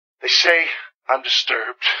They say I'm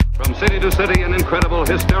disturbed. From city to city, an incredible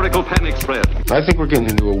hysterical panic spread. I think we're getting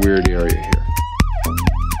into a weird area here.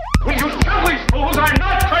 Will you tell these fools I'm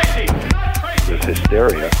not crazy? Not crazy. This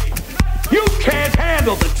hysteria. You can't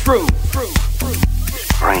handle the truth.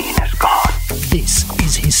 Brain is gone. This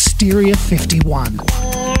is Hysteria 51.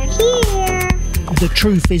 They're here. The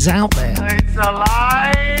truth is out there. It's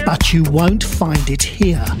alive. But you won't find it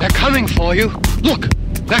here. They're coming for you. Look,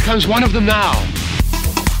 there comes one of them now.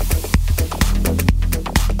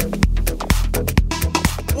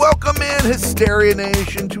 Welcome in, Hysteria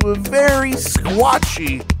Nation, to a very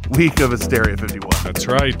squatchy week of Hysteria 51. That's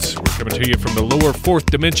right. We're coming to you from the lower fourth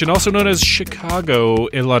dimension, also known as Chicago,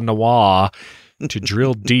 Illinois, to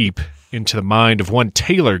drill deep into the mind of one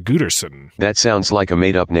Taylor Gooderson. That sounds like a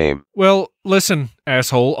made-up name. Well, listen,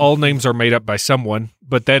 asshole, all names are made up by someone,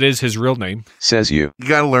 but that is his real name. Says you. You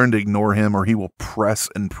gotta learn to ignore him, or he will press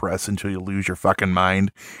and press until you lose your fucking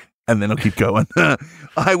mind, and then he'll keep going.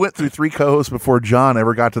 I went through 3 co-hosts before John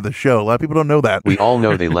ever got to the show. A lot of people don't know that. We all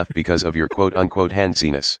know they left because of your quote-unquote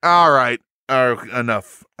handsiness. All right.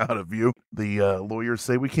 Enough out of you. The lawyers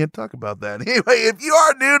say we can't talk about that. Anyway, if you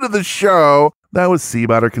are new to the show, that was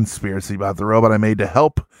C-Bot, or Conspiracy Bot, the robot I made to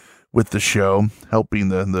help with the show, helping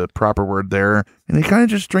the proper word there, and he kind of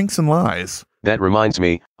just drinks and lies. That reminds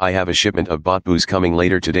me, I have a shipment of bot booze coming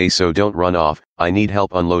later today, so don't run off. I need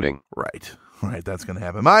help unloading. Right, that's going to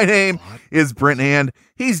happen. My name is Brent Hand.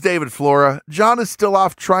 He's David Flora. John is still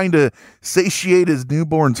off trying to satiate his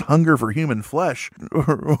newborn's hunger for human flesh.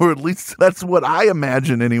 Or at least that's what I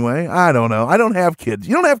imagine anyway. I don't know. I don't have kids.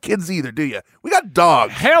 You don't have kids either, do you? We got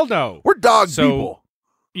dogs. Hell no. We're dog people.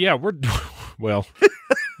 Yeah, well,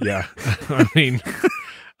 yeah. I mean,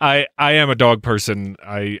 I am a dog person.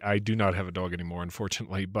 I do not have a dog anymore,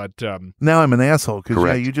 unfortunately. But now I'm an asshole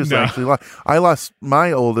because you just No. actually lost. I lost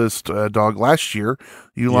my oldest dog last year.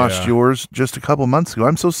 You lost yours just a couple months ago.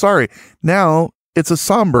 I'm so sorry. Now it's a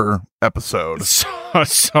somber episode.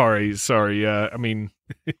 sorry. I mean,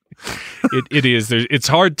 it is. It's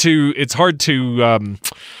hard to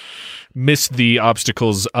miss the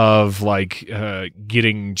obstacles of like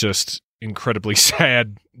getting just incredibly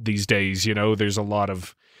sad these days. You know, there's a lot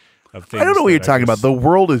of things. I don't know what you're talking about. The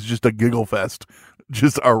world is just a giggle fest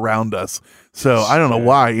just around us. So I don't know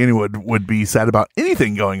why anyone would be sad about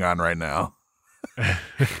anything going on right now.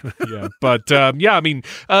 Yeah, but I mean,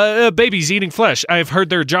 babies eating flesh. I've heard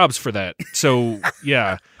there are jobs for that. So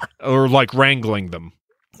yeah, or like wrangling them.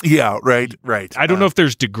 Yeah, right. I don't know if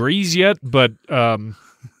there's degrees yet, but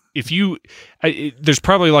if you, there's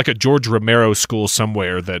probably like a George Romero school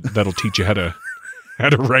somewhere that'll teach you how to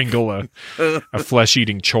wrangle a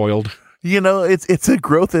flesh-eating child. You know, it's a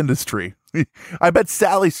growth industry. I bet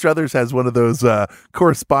Sally Struthers has one of those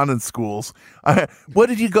correspondence schools. What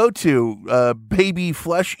did you go to? Baby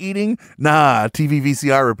flesh eating? Nah, TV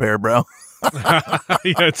VCR repair, bro.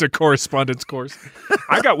 Yeah, it's a correspondence course.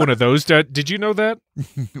 I got one of those. Did you know that?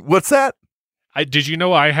 What's that? Did you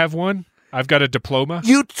know I have one? I've got a diploma.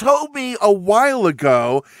 You told me a while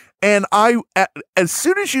ago, and as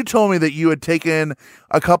soon as you told me that you had taken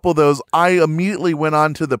a couple of those, I immediately went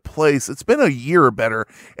on to the place. It's been a year or better,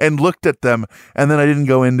 and looked at them, and then I didn't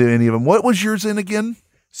go into any of them. What was yours in again?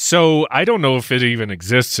 So I don't know if it even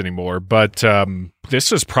exists anymore, but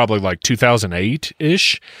this was probably like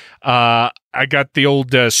 2008-ish. I got the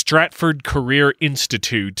old Stratford Career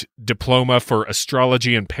Institute diploma for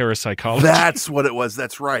astrology and parapsychology. That's what it was.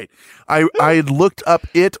 That's right. I had looked up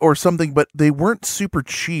it or something, but they weren't super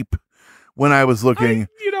cheap when I was looking.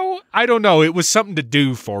 I don't know. It was something to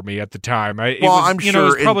do for me at the time. I'm sure it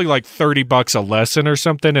was probably like $30 a lesson or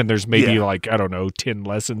something, and there's maybe like, I don't know, 10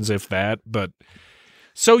 lessons if that. But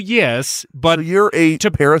so yes, but so you're a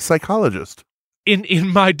parapsychologist. In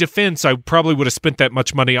my defense, I probably would have spent that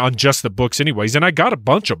much money on just the books anyways, and I got a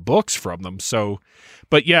bunch of books from them. So,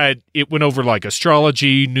 but yeah, it went over like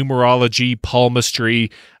astrology, numerology, palmistry,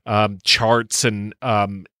 charts, and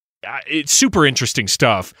it's super interesting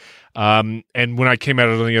stuff. And when I came out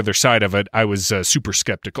on the other side of it, I was super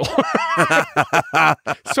skeptical. So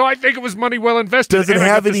I think it was money well invested. Does it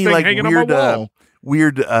have any like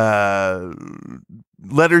weird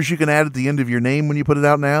letters you can add at the end of your name when you put it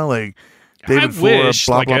out now? Like David Flora, wish,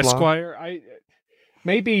 blah, like blah, Esquire. blah.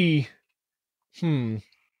 Maybe.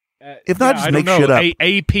 If not, just make shit up.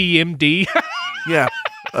 APMD. Yeah.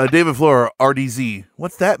 David Flora, RDZ.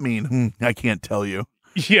 What's that mean? I can't tell you.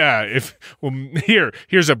 Yeah,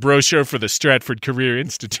 here's a brochure for the Stratford Career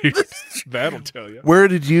Institute. That'll tell you. Where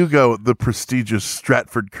did you go? The prestigious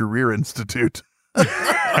Stratford Career Institute.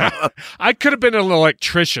 I could have been an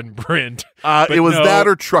electrician, Brent. It was that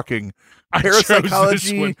or trucking.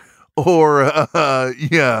 Parapsychology or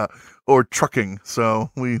trucking.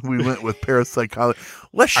 So we went with parapsychology.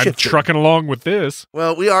 Let's shift. I'm trucking along with this.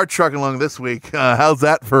 Well, we are trucking along this week. How's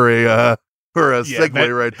that for a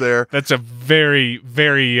segue right there? That's a very,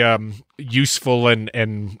 very useful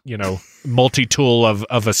and multi-tool of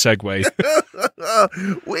a segue.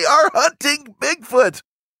 We are hunting Bigfoot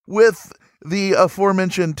with the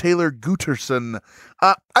aforementioned Taylor Gutterson.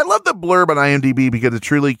 I love the blurb on IMDb because it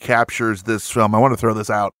truly captures this film. I want to throw this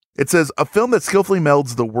out. It says, a film that skillfully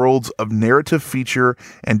melds the worlds of narrative feature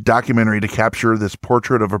and documentary to capture this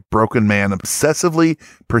portrait of a broken man obsessively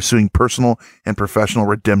pursuing personal and professional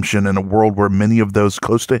redemption in a world where many of those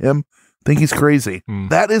close to him think he's crazy.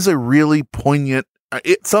 That is a really poignant,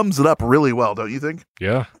 it sums it up really well, don't you think?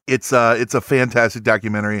 Yeah. It's a fantastic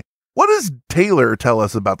documentary. What does Taylor tell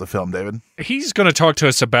us about the film, David? He's going to talk to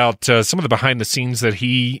us about some of the behind the scenes that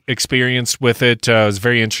he experienced with it. It was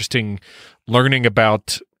very interesting learning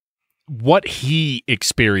about what he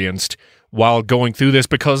experienced while going through this,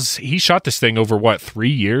 because he shot this thing over 3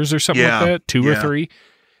 years or something like that, 2 or 3.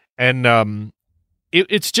 And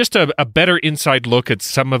it's just a better inside look at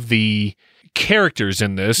some of the characters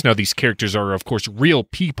in this. Now, these characters are, of course, real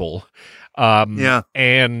people. And,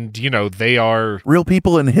 they are real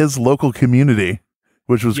people in his local community,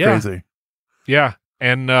 which was crazy. Yeah.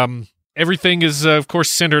 And everything is, of course,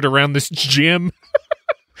 centered around this gym.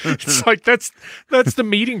 It's like that's the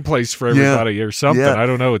meeting place for everybody or something. I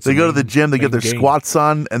don't know. They go to the gym, they get their squats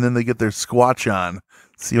on, and then they get their squatch on.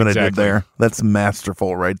 See what I did there? That's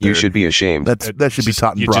masterful, right there. You should be ashamed. That should be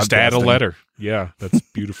taught in broadcasting. You just add a letter. Yeah, that's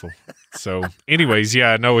beautiful. So, anyways,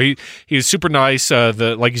 he was super nice.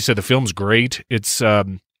 Like you said, the film's great. It's a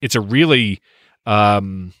really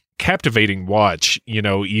captivating watch.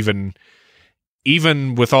 Even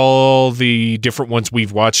with all the different ones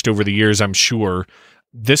we've watched over the years, I'm sure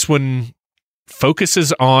this one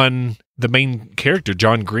focuses on the main character,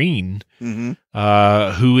 John Green,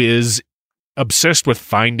 who is obsessed with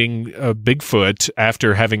finding Bigfoot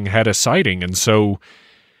after having had a sighting. And so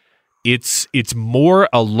it's more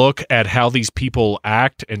a look at how these people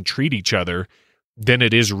act and treat each other than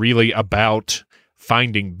it is really about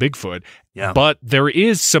finding Bigfoot. Yeah. But there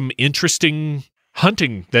is some interesting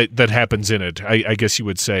hunting that happens in it, I guess you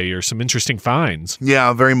would say, or some interesting finds.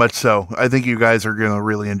 Yeah, very much so. I think you guys are going to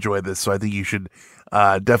really enjoy this, so I think you should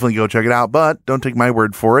definitely go check it out. But don't take my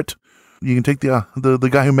word for it. You can take the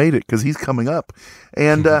guy who made it, because he's coming up.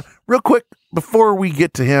 And real quick, before we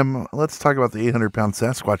get to him, let's talk about the 800-pound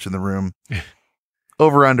Sasquatch in the room.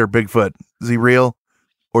 Over under Bigfoot. Is he real?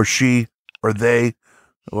 Or she? Or they?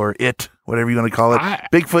 Or it? Whatever you want to call it.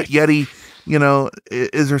 Bigfoot, Yeti.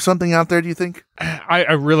 Is there something out there, do you think?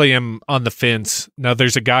 I really am on the fence. Now,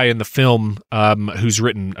 there's a guy in the film who's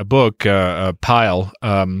written a book, Pyle,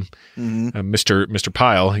 Mr.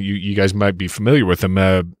 Pyle. You guys might be familiar with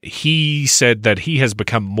him. He said that he has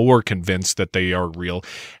become more convinced that they are real.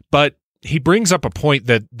 But he brings up a point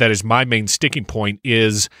that is my main sticking point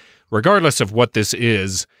is, regardless of what this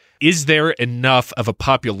is there enough of a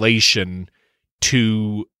population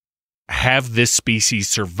to have this species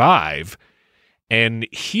survive? And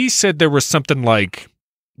he said there was something like,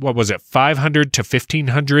 500 to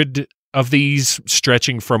 1,500 of these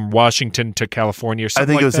stretching from Washington to California or something. I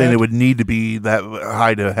think like it was saying it would need to be that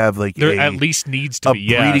high to have there at least needs to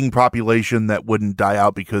be a breeding population that wouldn't die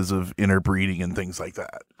out because of interbreeding and things like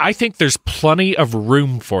that. I think there's plenty of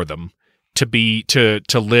room for them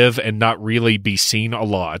to live and not really be seen a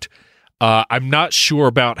lot. I'm not sure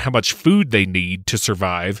about how much food they need to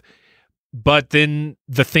survive. But then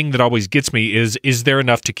the thing that always gets me is there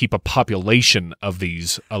enough to keep a population of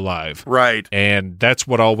these alive? Right. And that's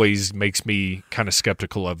what always makes me kind of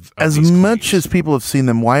skeptical of as these much as people have seen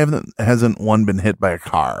them, why hasn't one been hit by a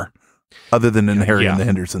car? Other than in Harry and the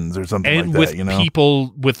Hendersons or something and like that, with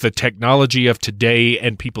people with the technology of today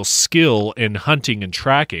and people's skill in hunting and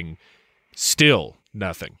tracking, still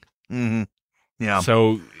nothing. Mm-hmm. Yeah.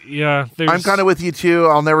 So, I'm kind of with you too.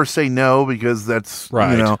 I'll never say no because that's,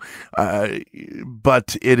 right.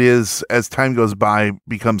 But it is, as time goes by,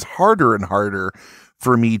 becomes harder and harder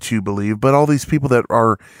for me to believe. But all these people that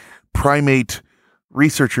are primate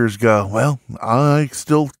researchers go, well,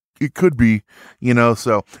 it could be,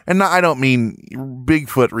 so, and I don't mean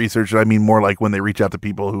Bigfoot research. I mean more like when they reach out to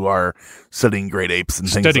people who are studying great apes and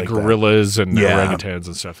things like that. Study gorillas and orangutans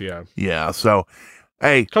and stuff. Yeah. Yeah. So,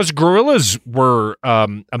 hey, because gorillas were a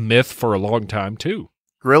myth for a long time too.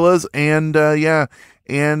 Gorillas and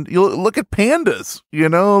and you look at pandas.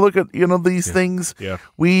 Look at these things. Yeah,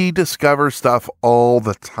 we discover stuff all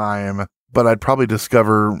the time but I'd probably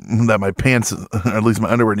discover that my pants, at least my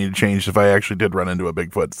underwear, needed changed if I actually did run into a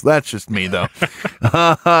Bigfoot. So that's just me, though.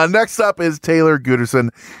 Next up is Taylor Gooderson.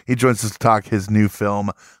 He joins us to talk his new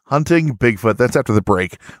film, Hunting Bigfoot. That's after the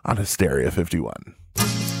break on Hysteria 51.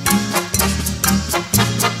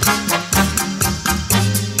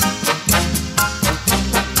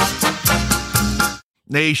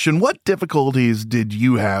 Nation, what difficulties did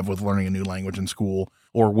you have with learning a new language in school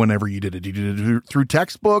or whenever you did it? Did you do it through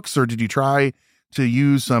textbooks or did you try to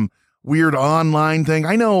use some weird online thing?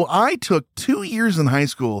 I know I took 2 years in high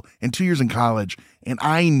school and 2 years in college and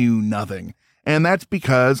I knew nothing. And that's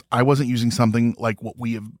because I wasn't using something like what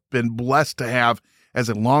we have been blessed to have as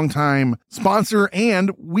a longtime sponsor,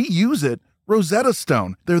 and we use it, Rosetta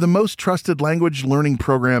Stone. They're the most trusted language learning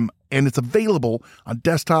program, and it's available on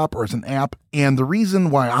desktop or as an app. And the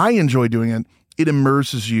reason why I enjoy doing it, it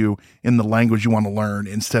immerses you in the language you want to learn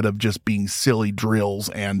instead of just being silly drills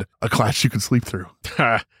and a class you can sleep through.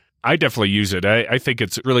 I definitely use it. I think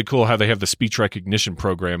it's really cool how they have the speech recognition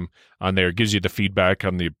program on there. It gives you the feedback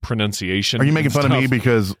on the pronunciation. Are you making fun of me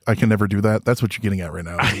because I can never do that? That's what you're getting at right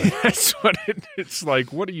now. That's what it's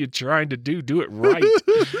like. What are you trying to do? Do it right.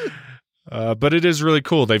 But it is really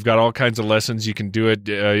cool. They've got all kinds of lessons. You can do it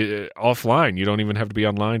offline. You don't even have to be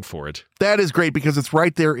online for it. That is great because it's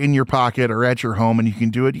right there in your pocket or at your home and you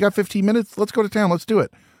can do it. You got 15 minutes. Let's go to town. Let's do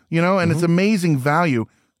it. And it's amazing value.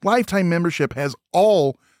 Lifetime membership has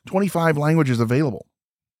all 25 languages available.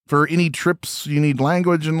 For any trips you need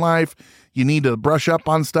language in life, you need to brush up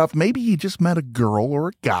on stuff. Maybe you just met a girl or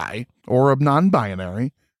a guy or a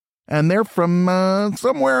non-binary and they're from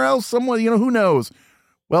somewhere else, who knows?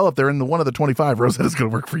 Well, if they're in one of the 25, Rosetta's going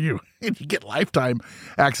to work for you. And you get lifetime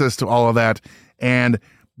access to all of that. And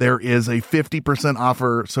there is a 50%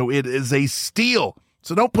 offer, so it is a steal.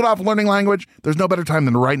 So don't put off learning language. There's no better time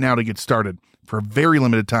than right now to get started. For a very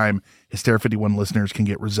limited time, Hysteria 51 listeners can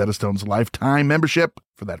get Rosetta Stone's lifetime membership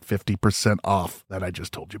for that 50% off that I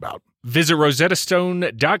just told you about. Visit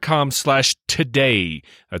rosettastone.com/today.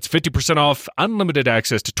 That's 50% off, unlimited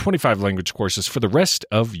access to 25 language courses for the rest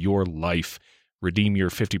of your life. Redeem your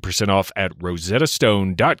 50% off at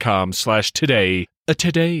rosettastone.com/today.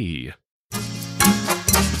 Today.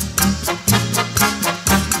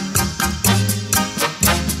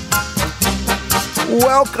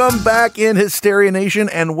 Welcome back in Hysteria Nation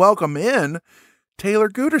and welcome in Taylor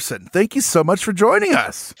Gooderson. Thank you so much for joining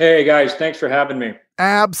us. Hey guys, thanks for having me.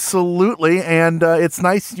 Absolutely. And it's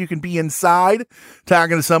nice you can be inside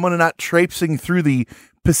talking to someone and not traipsing through the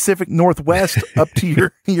Pacific Northwest up to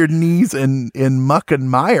your knees in muck and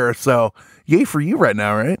mire. So yay for you right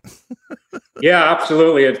now, right? Yeah,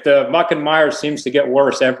 absolutely. The muck and mire seems to get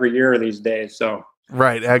worse every year these days. So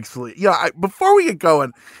right, excellent. Before we get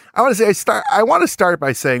going, I want to say I want to start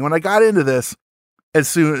by saying when I got into this,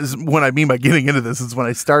 what I mean by getting into this is when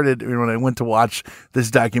I went to watch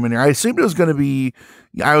this documentary, I assumed I was going to be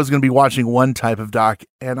watching one type of doc,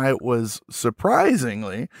 and I was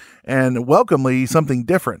surprisingly and welcomely something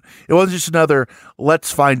different. It wasn't just another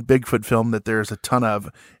let's find Bigfoot film that there's a ton of.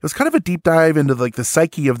 It was kind of a deep dive into like the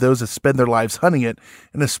psyche of those that spend their lives hunting it,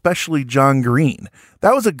 and especially John Green.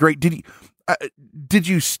 That was a great. Did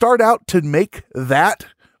you start out to make that?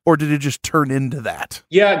 Or did it just turn into that?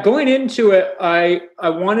 Yeah, going into it, I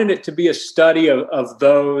wanted it to be a study of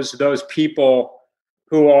those people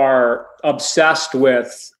who are obsessed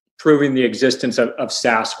with proving the existence of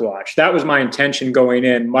Sasquatch. That was my intention going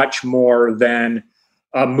in, much more than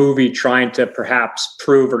a movie trying to perhaps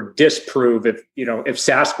prove or disprove if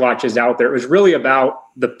Sasquatch is out there. It was really about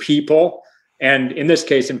the people. And in this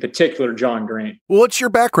case, in particular, John Green. Well, what's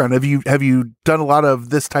your background? Have you done a lot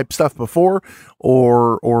of this type stuff before,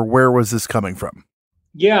 or where was this coming from?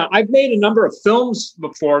 Yeah, I've made a number of films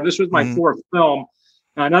before. This was my fourth film.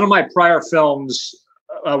 None of my prior films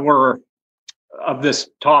were of this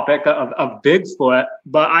topic of Bigfoot,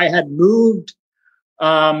 but I had moved,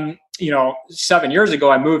 7 years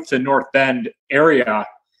ago. I moved to North Bend area,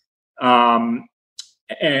 and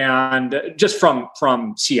just from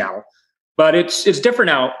Seattle. But it's different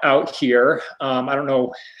out here. I don't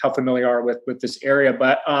know how familiar you are with this area,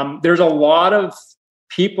 but there's a lot of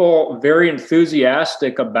people very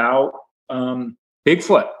enthusiastic about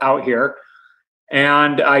Bigfoot out here.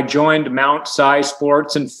 And I joined Mount Si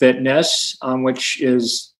Sports and Fitness, which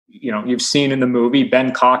is, you've seen in the movie.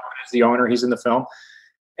 Ben Cochran is the owner. He's in the film.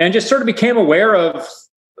 And just sort of became aware of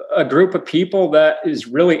a group of people that is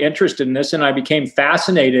really interested in this, and I became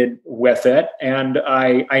fascinated with it. And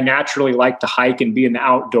I naturally like to hike and be in the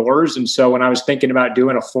outdoors. And so when I was thinking about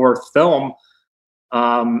doing a fourth film,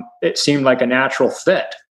 it seemed like a natural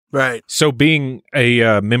fit. Right. So being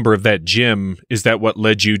a member of that gym, is that what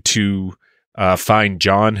led you to find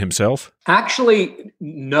John himself? Actually,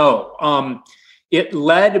 no. It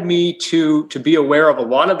led me to be aware of a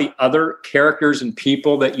lot of the other characters and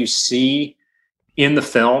people that you see in the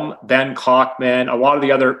film. Ben Cockman, a lot of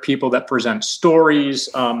the other people that present stories.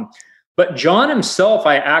 But John himself,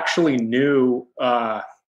 I actually knew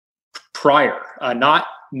prior, not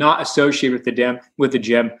associated with the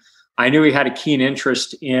gym. I knew he had a keen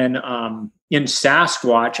interest in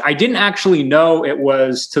Sasquatch. I didn't actually know it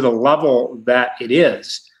was to the level that it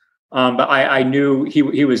is, but I knew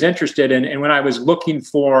he was interested in. And when I was looking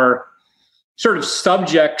for sort of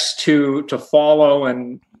subjects to follow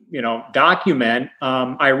and document,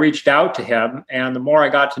 I reached out to him, and the more I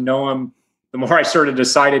got to know him, the more I sort of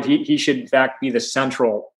decided he should in fact be the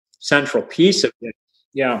central piece of it.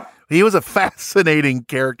 Yeah, he was a fascinating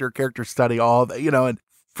character study. And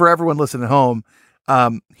for everyone listening at home,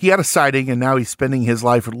 he had a sighting, and now he's spending his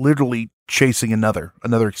life literally chasing another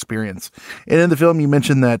experience. And in the film, you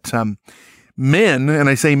mentioned that men, and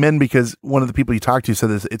I say men because one of the people you talked to said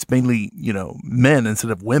this, it's mainly, men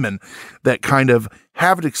instead of women that kind of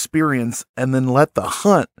have an experience and then let the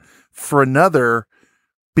hunt for another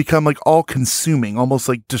become like all consuming, almost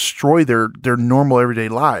like destroy their normal everyday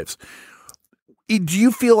lives. Do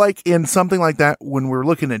you feel like in something like that, when we're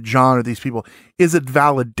looking at John or these people, is it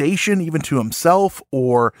validation even to himself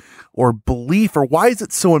or belief, or why is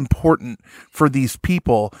it so important for these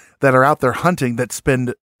people that are out there hunting that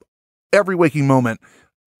spend every waking moment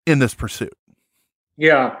in this pursuit?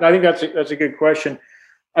 Yeah, I think that's a good question.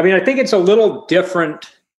 I mean, I think it's a little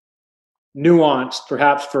different, nuanced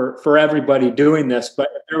perhaps for everybody doing this, but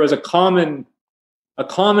if there was a common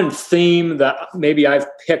theme that maybe I've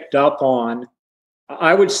picked up on,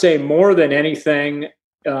 I would say more than anything,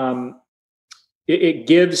 it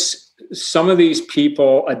gives some of these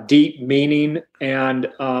people a deep meaning and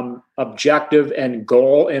objective and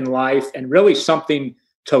goal in life, and really something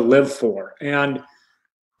to live for. And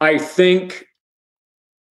I think,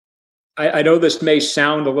 I know this may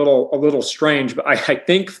sound a little strange, but I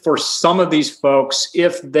think for some of these folks,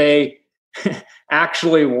 if they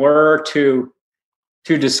actually were to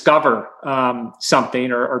discover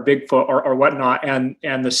something or Bigfoot or whatnot,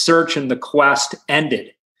 and the search and the quest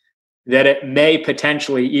ended, that it may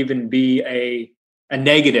potentially even be a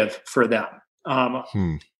negative for them.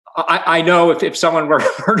 I know if someone were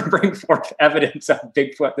to bring forth evidence of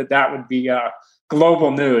Bigfoot, that would be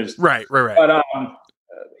global news. Right. But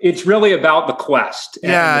it's really about the quest.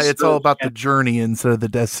 Yeah, it's all about the journey instead of the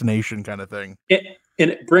destination kind of thing.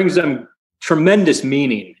 It brings them tremendous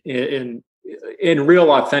meaning in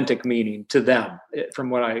real authentic meaning to them, from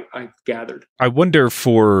what I gathered. I wonder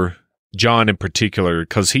for John in particular,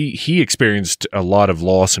 because he experienced a lot of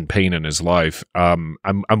loss and pain in his life. I'm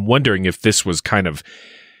wondering if this was kind of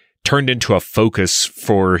turned into a focus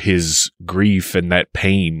for his grief and that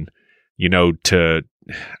pain, to,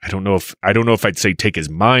 I don't know if I'd say take his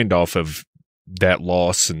mind off of that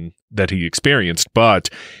loss and that he experienced, but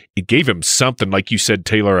it gave him something, like you said,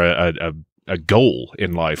 Taylor, a goal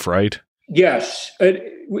in life, right? Yes.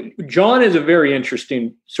 John is a very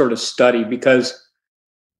interesting sort of study, because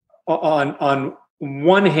on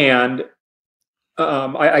one hand,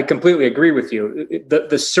 I completely agree with you.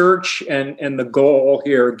 The search and the goal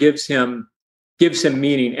here gives him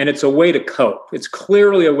meaning, and it's a way to cope. It's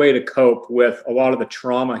clearly a way to cope with a lot of the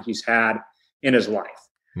trauma he's had in his life.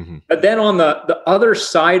 Mm-hmm. But then on the other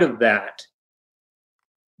side of that,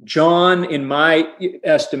 John, in my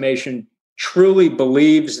estimation, truly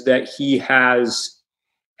believes that he has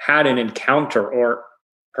had an encounter, or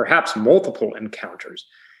perhaps multiple encounters.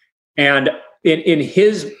 And in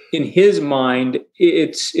his mind,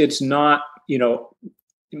 it's not,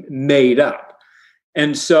 made up.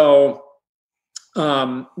 And so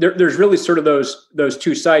there's really sort of those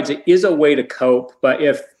two sides. It is a way to cope, but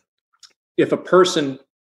if a person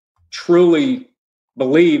truly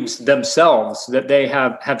believes themselves that they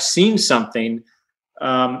have seen something,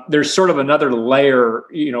 there's sort of another layer,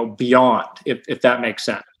 beyond, if that makes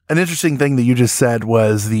sense. An interesting thing that you just said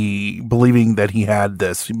was the believing that he had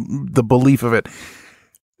this, the belief of it.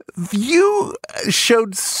 You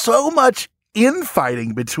showed so much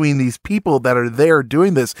infighting between these people that are there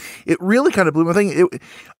doing this. It really kind of blew my thing.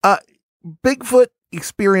 Bigfoot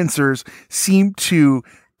experiencers seem to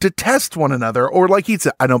detest one another, or like he'd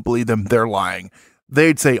say, I don't believe them, they're lying.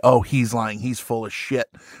 They'd say, oh, he's lying, he's full of shit,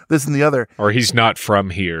 this and the other. Or he's not from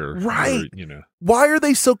here. Right. Or, why are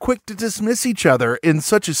they so quick to dismiss each other in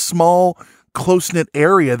such a small, close-knit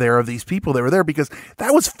area there of these people that were there? Because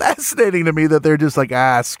that was fascinating to me, that they're just like,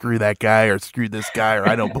 screw that guy, or screw this guy, or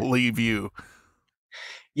I don't believe you.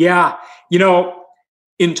 Yeah.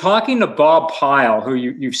 in talking to Bob Pyle, who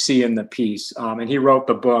you see in the piece, and he wrote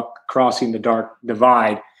the book Crossing the Dark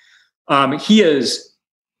Divide, he is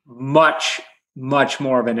much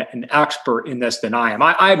more of an expert in this than I am.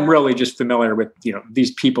 I'm really just familiar with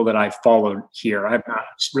these people that I've followed here. I've not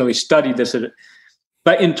really studied this,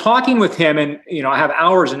 but in talking with him, and I have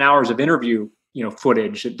hours and hours of interview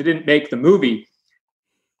footage that didn't make the movie.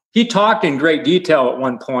 He talked in great detail at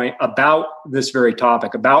one point about this very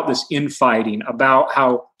topic, about this infighting, about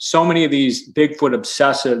how so many of these Bigfoot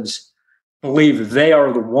obsessives believe they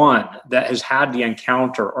are the one that has had the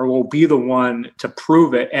encounter or will be the one to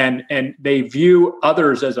prove it. And they view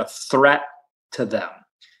others as a threat to them.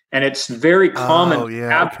 And it's very common to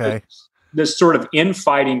have this sort of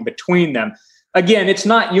infighting between them. Again, it's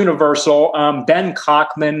not universal. Ben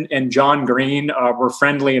Cockman and John Green were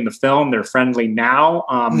friendly in the film. They're friendly now.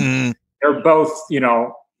 They're both,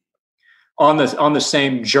 on the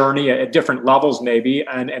same journey at different levels, maybe,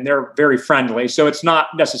 and they're very friendly. So it's not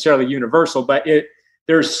necessarily universal, but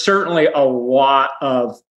there's certainly a lot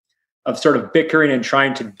of sort of bickering and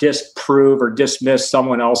trying to disprove or dismiss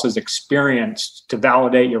someone else's experience to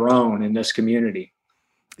validate your own in this community.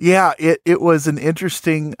 Yeah, it was an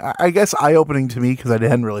interesting, I guess, eye-opening to me because I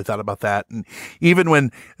hadn't really thought about that. And even when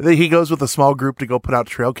he goes with a small group to go put out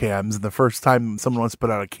trail cams, and the first time someone wants to put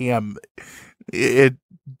out a cam, it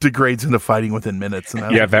degrades into fighting within minutes. And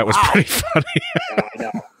that was pretty funny.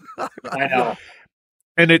 I know.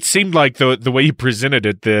 And it seemed like the way you presented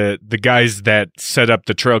it, the guys that set up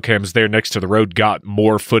the trail cams there next to the road got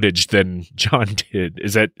more footage than John did.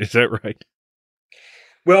 Is that right?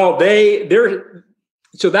 Well,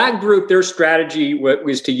 so that group, their strategy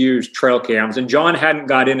was to use trail cams, and John hadn't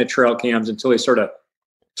got into trail cams until he sort of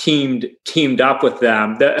teamed up with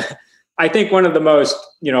them. I think one of the most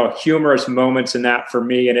humorous moments in that for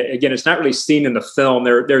me, and again, it's not really seen in the film.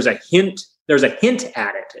 There's a hint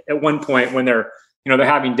at it at one point when they're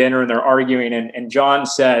having dinner and they're arguing, and John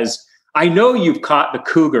says, "I know you've caught the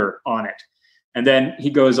cougar on it," and then he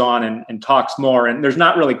goes on and talks more, and there's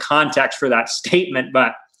not really context for that statement,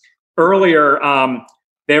 but earlier.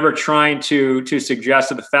 They were trying to suggest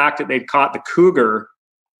that the fact that they'd caught the cougar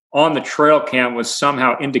on the trail cam was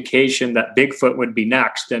somehow indication that Bigfoot would be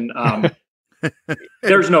next. And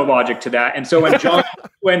there's no logic to that. And so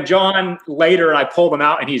when John later, I pulled him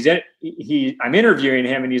out and I'm interviewing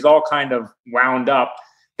him and he's all kind of wound up.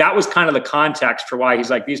 That was kind of the context for why he's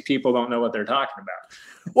like, these people don't know what they're talking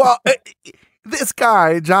about. Well, this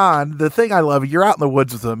guy, John, the thing I love, you're out in the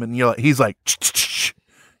woods with him and he's like,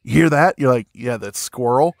 you hear that? You're like, yeah, that's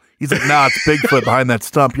squirrel. He's like, nah, it's Bigfoot behind that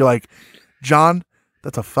stump. You're like, John,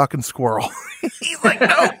 that's a fucking squirrel. He's like,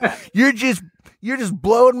 no, you're just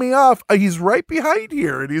blowing me off. He's right behind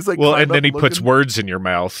here. And he's like, well, and then he puts words in your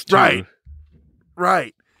mouth too.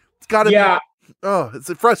 Right. It's got to be. Oh,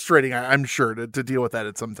 it's frustrating. I'm sure to deal with that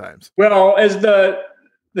at sometimes. Well, as the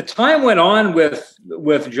time went on with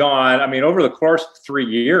John, I mean, over the course of 3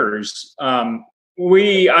 years,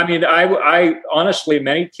 I honestly, in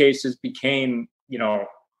many cases became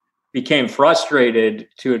frustrated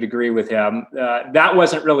to a degree with him. That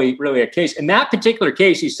wasn't really a case. In that particular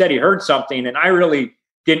case, he said he heard something and I really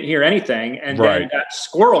didn't hear anything. And then that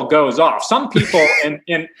squirrel goes off. Some people in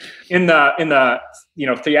the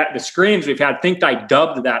screams we've had think I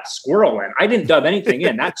dubbed that squirrel in. I didn't dub anything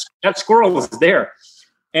in. That squirrel was there.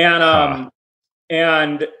 And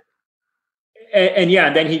then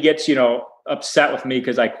he gets, upset with me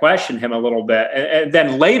because I questioned him a little bit. And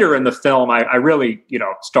then later in the film, I really,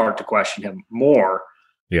 start to question him more.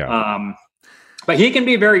 Yeah. But he can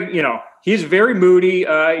be very, he's very moody. He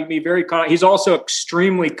can be very he's also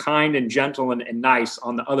extremely kind and gentle and nice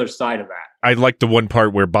on the other side of that. I like the one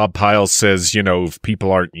part where Bob Pyle says, if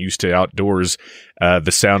people aren't used to outdoors,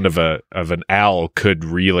 the sound of an owl could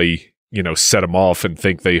really, set them off and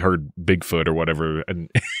think they heard Bigfoot or whatever. And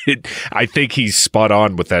I think he's spot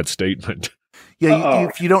on with that statement. Yeah,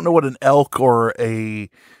 if you don't know what an elk or a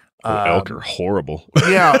elk are horrible.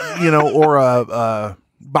 Yeah, or a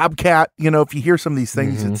bobcat. If you hear some of these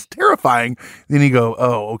things, it's terrifying. Then you go,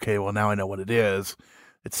 "Oh, okay. Well, now I know what it is."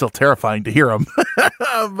 It's still terrifying to hear them,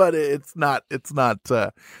 but it's not. It's not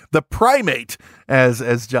the primate,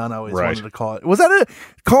 as John always wanted to call it. Was that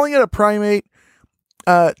calling it a primate?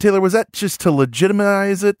 Taylor, was that just to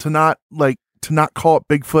legitimize it, to not call it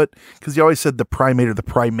Bigfoot? Because you always said the primate or the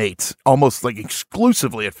primates, almost like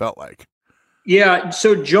exclusively, it felt like. Yeah.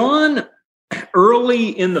 So John, early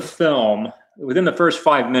in the film, within the first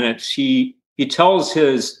 5 minutes, he tells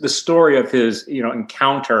the story of his,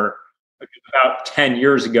 encounter about 10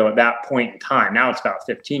 years ago at that point in time. Now it's about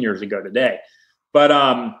 15 years ago today. But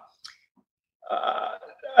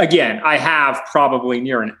again, I have probably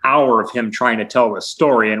near an hour of him trying to tell the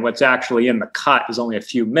story, and what's actually in the cut is only a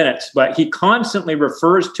few minutes. But he constantly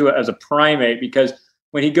refers to it as a primate because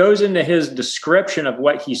when he goes into his description of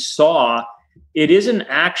what he saw, it isn't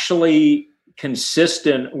actually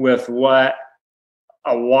consistent with what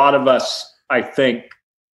a lot of us, I think.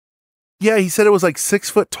 Yeah, he said it was like 6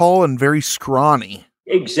 foot tall and very scrawny.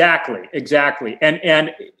 Exactly.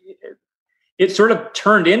 And it sort of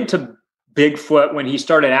turned into Bigfoot when he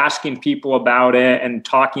started asking people about it and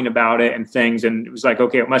talking about it and things. And it was like,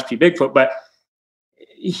 okay, it must be Bigfoot. But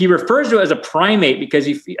he refers to it as a primate because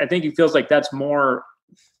I think he feels like that's more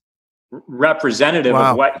representative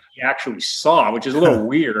of what he actually saw, which is a little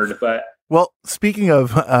weird. But well, speaking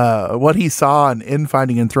of what he saw and in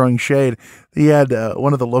finding and throwing shade, he had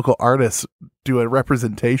one of the local artists do a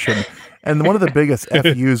representation. And one of the biggest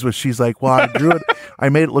FUs was she's like, well, I drew it. I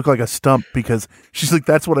made it look like a stump because she's like,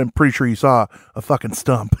 that's what I'm pretty sure you saw, a fucking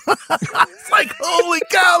stump. It's like, holy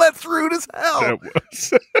cow, that's rude as hell. It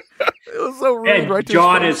was. It was so rude. And right to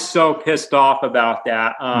John his is so pissed off about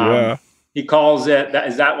that. Yeah. He calls it,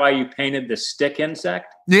 is that why you painted the stick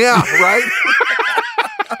insect? Yeah, right?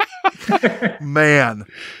 Man.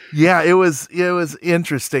 Yeah, it was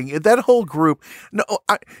interesting. That whole group. No,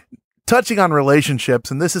 touching on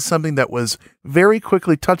relationships, and this is something that was very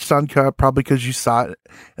quickly touched on, probably because you saw it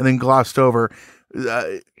and then glossed over.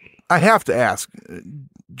 I have to ask,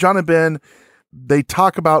 John and Ben, they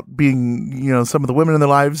talk about being, some of the women in their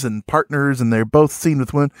lives and partners, and they're both seen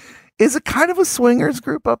with women. Is it kind of a swingers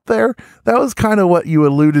group up there? That was kind of what you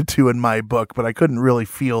alluded to in my book, but I couldn't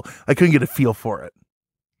get a feel for it.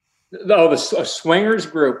 Oh, the swingers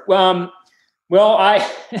group. Well,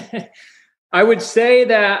 I would say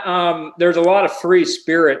that there's a lot of free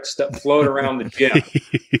spirits that float around the gym.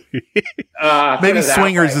 Maybe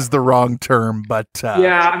swingers is the wrong term, but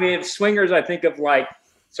yeah, I mean, swingers, I think of like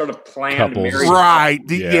sort of planned marriage. Right.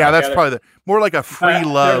 Yeah, that's probably more like a free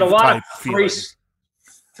love there's a lot type of feeling.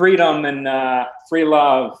 freedom and free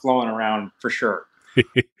love flowing around for sure.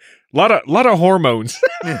 lot of hormones.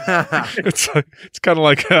 It's kind of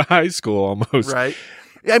like high school almost. Right.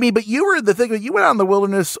 I mean, but you went out in the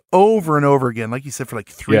wilderness over and over again, like you said, for like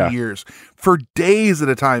 3 years, for days at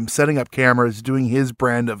a time, setting up cameras, doing his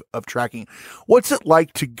brand of tracking. What's it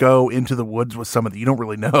like to go into the woods with somebody you don't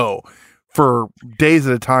really know for days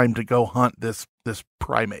at a time to go hunt this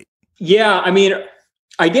primate? Yeah, I mean,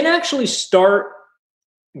 I didn't actually start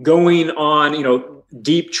going on,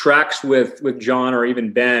 deep treks with John or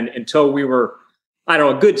even Ben until we were, I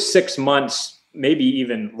don't know, a good 6 months, maybe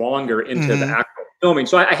even longer into the actual filming.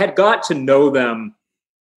 So I had got to know them,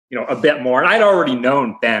 a bit more. And I'd already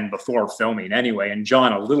known Ben before filming anyway, and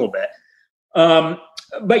John a little bit.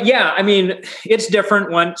 But yeah, I mean, it's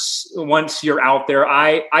different once you're out there.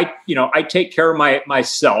 I take care of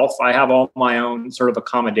myself. I have all my own sort of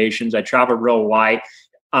accommodations. I travel real light.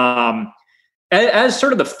 As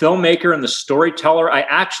sort of the filmmaker and the storyteller, I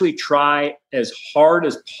actually try as hard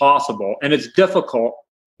as possible, and it's difficult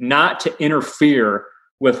not to interfere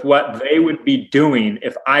with what they would be doing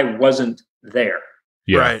if I wasn't there.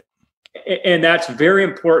 Yeah. Right. And that's very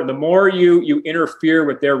important. The more you interfere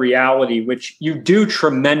with their reality, which you do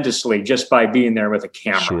tremendously just by being there with a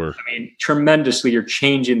camera. Sure. I mean, tremendously, you're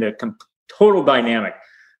changing the total dynamic.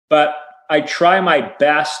 But I try my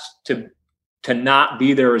best to not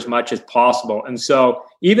be there as much as possible. And so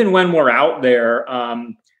even when we're out there,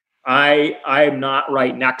 I'm not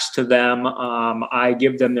right next to them. I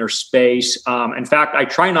give them their space. In fact, I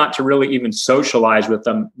try not to really even socialize with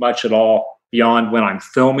them much at all beyond when I'm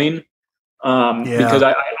filming. Because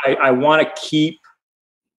I want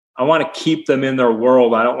to keep them in their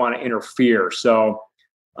world. I don't want to interfere. So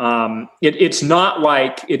it's not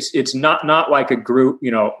like it's not like a group,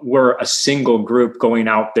 we're a single group going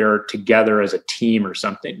out there together as a team or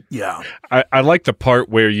something. Yeah. I like the part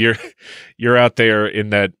where you're out there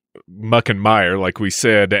in that muck and mire, like we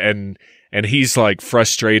said, and he's like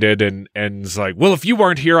frustrated and is like, well, if you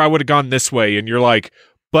weren't here, I would have gone this way. And you're like,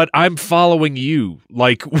 but I'm following you.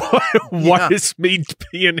 Like, what is me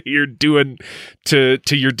being here doing to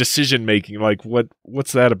your decision making? Like,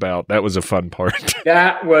 what's that about? That was a fun part.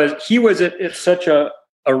 He was at such a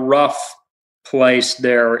rough place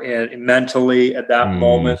there mentally at that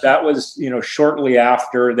moment. That was, shortly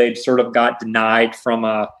after they'd sort of got denied from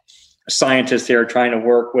a scientist they were trying to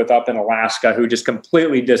work with up in Alaska, who just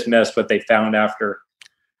completely dismissed what they found after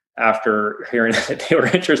hearing that they were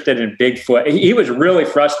interested in Bigfoot. He was really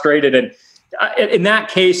frustrated. And in that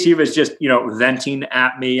case, he was just, venting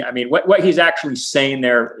at me. I mean, what he's actually saying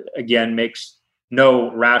there, again, makes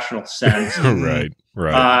no rational sense. Right.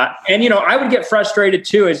 Right. And, I would get frustrated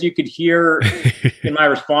too, as you could hear in my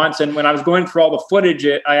response. And when I was going through all the footage,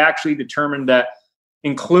 I actually determined that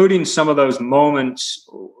including some of those moments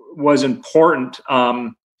was important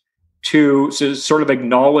to sort of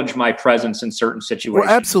acknowledge my presence in certain situations.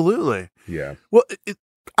 Well, absolutely. Yeah. Well,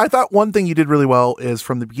 I thought one thing you did really well is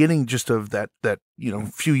from the beginning, just of that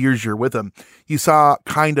few years you're with them, you saw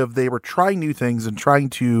kind of they were trying new things and trying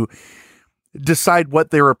to decide what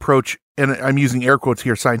their approach, and I'm using air quotes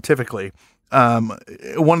here, scientifically. One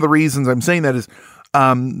of the reasons I'm saying that is,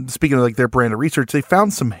 speaking of like their brand of research, they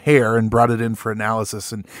found some hair and brought it in for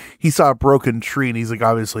analysis, and he saw a broken tree and he's like,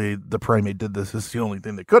 obviously the primate did this. This is the only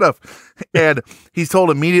thing that could have. And he's told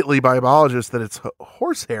immediately by a biologist that it's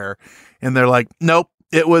horse hair. And they're like, nope,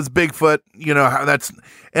 it was Bigfoot.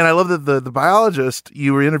 And I love that the biologist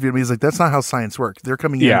you were interviewing me, he's like, that's not how science works. They're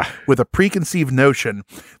coming in with a preconceived notion.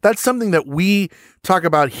 That's something that we talk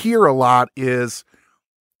about here a lot, is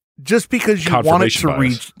just because you want it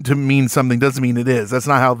to mean something doesn't mean it is. That's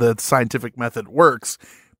not how the scientific method works,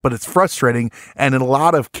 but it's frustrating. And in a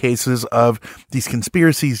lot of cases of these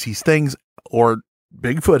conspiracies, these things, or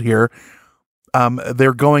Bigfoot here,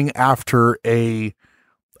 they're going after a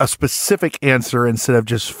specific answer instead of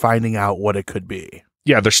just finding out what it could be.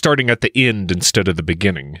 Yeah, they're starting at the end instead of the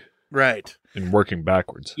beginning. Right. And working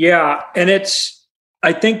backwards. Yeah, and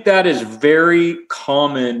I think that is very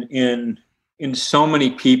common in so many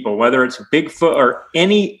people, whether it's Bigfoot or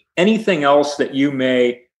anything else that you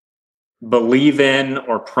may believe in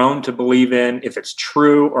or prone to believe in, if it's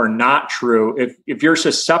true or not true. If you're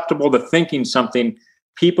susceptible to thinking something,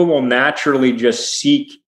 people will naturally just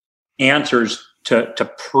seek answers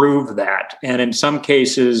to prove that, and in some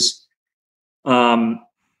cases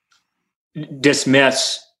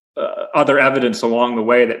dismiss other evidence along the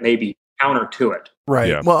way that may be counter to it. Right.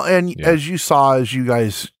 Yeah. Well, and as you saw,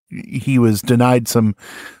 he was denied some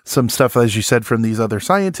stuff, as you said, from these other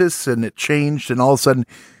scientists, and it changed, and all of a sudden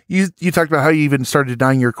you talked about how you even started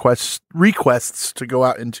denying your requests to go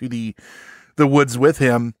out into the woods with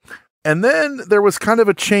him. And then there was kind of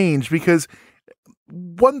a change, because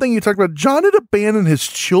one thing you talked about, John had abandoned his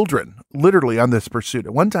children literally on this pursuit.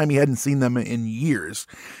 At one time, he hadn't seen them in years.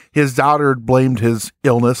 His daughter blamed his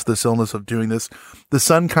illness, this illness of doing this. The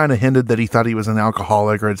son kind of hinted that he thought he was an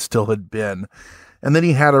alcoholic, or it still had been. And then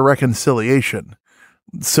he had a reconciliation,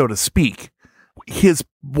 so to speak. His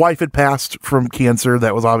wife had passed from cancer.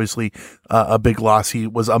 That was obviously a big loss. He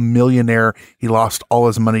was a millionaire. He lost all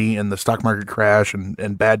his money in the stock market crash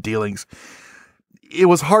and bad dealings. It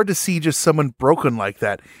was hard to see just someone broken like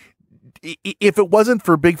that. If it wasn't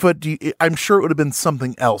for Bigfoot, I'm sure it would have been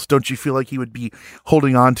something else. Don't you feel like he would be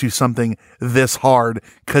holding on to something this hard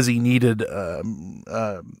because he needed, I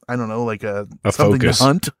don't know, like a something focus to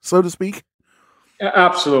hunt, so to speak?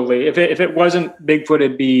 Absolutely. If it wasn't Bigfoot,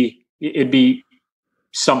 it'd be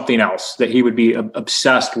something else that he would be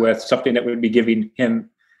obsessed with, something that would be giving him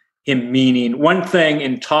meaning. One thing,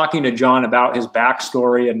 in talking to John about his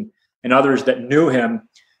backstory and others that knew him,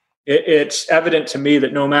 it's evident to me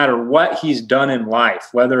that no matter what he's done in life,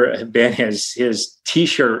 whether it had been his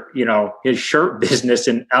t-shirt, his shirt business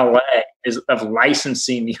in LA of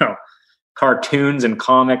licensing, cartoons and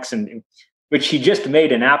comics, and which he just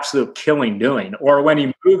made an absolute killing doing, or when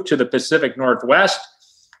he moved to the Pacific Northwest,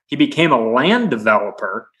 he became a land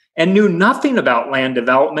developer and knew nothing about land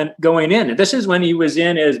development going in. And this is when he was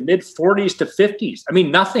in his mid 40s to 50s. I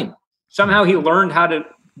mean, nothing. Somehow he learned how to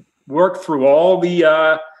work through all the,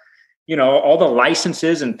 all the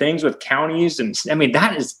licenses and things with counties. And I mean,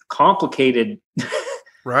 that is complicated,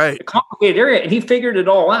 right? A complicated area. And he figured it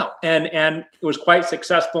all out and it was quite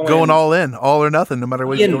successful. Going all in, all or nothing, no matter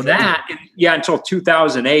what he's doing. Until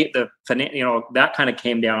 2008, that kind of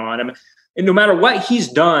came down on him. And no matter what he's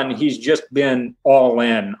done, he's just been all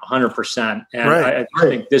in 100%. And I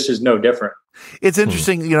think this is no different. It's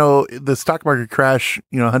interesting, the stock market crash,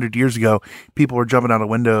 100 years ago, people were jumping out of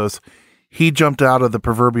windows. He jumped out of the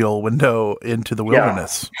proverbial window into the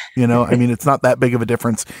wilderness. I mean, it's not that big of a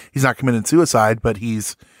difference. He's not committing suicide, but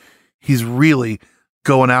he's really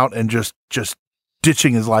going out and just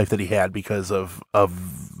ditching his life that he had because of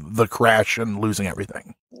the crash and losing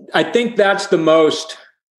everything. I think that's the most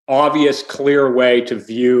obvious, clear way to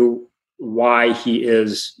view why he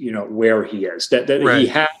is, where he is. That right. He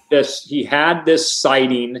had this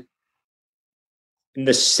sighting in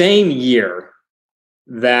the same year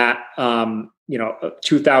that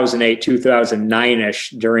 2008, 2009-ish,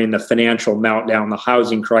 during the financial meltdown, the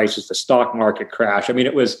housing crisis, the stock market crash. I mean,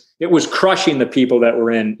 it was crushing the people that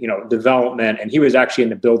were in, development, and he was actually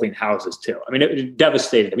into building houses too. I mean, it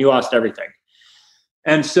devastated him. He lost everything.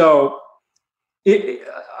 And so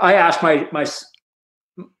I asked my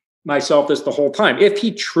myself this the whole time. If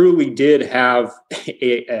he truly did have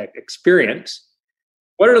a experience,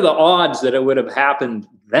 what are the odds that it would have happened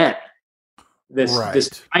then?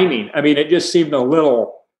 This timing. I mean, it just seemed a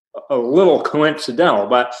little coincidental,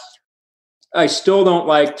 but I still don't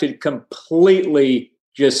like to completely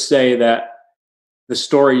just say that the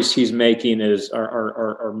stories he's making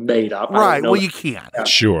are made up. Right. Well, you can't. Yeah.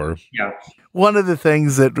 Sure. Yeah. One of the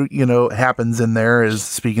things that, happens in there is,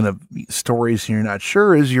 speaking of stories you're not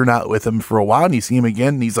sure, is you're not with him for a while and you see him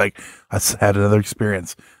again and he's like, I had another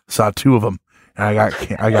experience. Saw 2 of them and I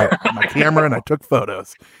got my camera and I took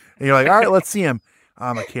photos. And you're like, all right, let's see him.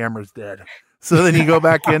 Oh, my camera's dead. So then you go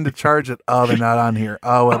back in to charge it. Oh, they're not on here.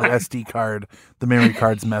 Oh, well, the SD card, the memory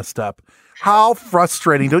card's messed up. How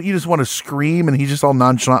frustrating. Don't you just want to scream? And he just all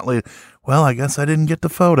nonchalantly, well, I guess I didn't get the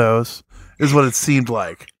photos, is what it seemed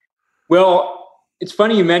like. Well, it's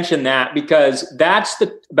funny you mentioned that, because that's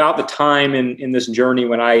about the time in this journey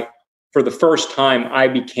when for the first time, I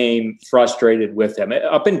became frustrated with him.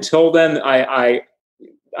 Up until then, I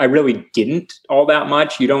really didn't all that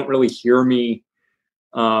much. You don't really hear me,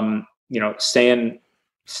 saying.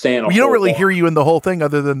 You don't really hear you in the whole thing,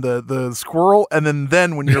 other than the squirrel, and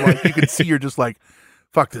then when you're like, you can see, you're just like,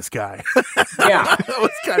 fuck this guy. Yeah, that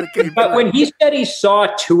was kind of came But back. when he said he saw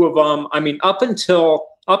 2 of them, I mean, up until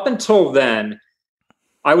then,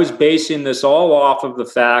 I was basing this all off of the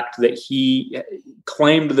fact that he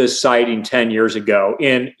claimed this sighting 10 years ago.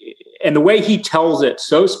 And the way he tells it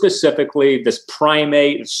so specifically, this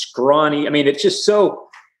primate, scrawny, I mean, it's just so,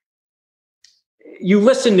 you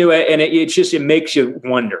listen to it and it makes you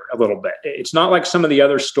wonder a little bit. It's not like some of the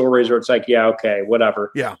other stories where it's like, yeah, okay,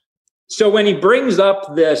 whatever. Yeah. So when he brings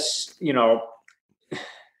up this,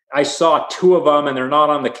 I saw 2 of them and they're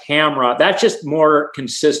not on the camera, that's just more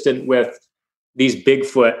consistent with these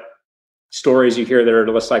Bigfoot stories you hear that are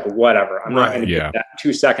just like, whatever. I'm not going to give that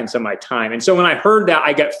 2 seconds of my time. And so when I heard that,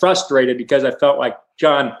 I got frustrated because I felt like,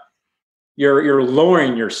 John, you're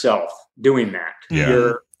lowering yourself doing that.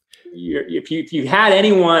 Yeah. If you had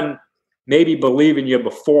anyone maybe believe in you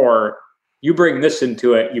before, you bring this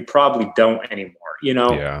into it, you probably don't anymore,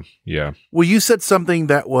 Yeah. Well, you said something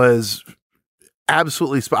that was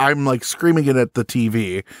absolutely, I'm like screaming it at the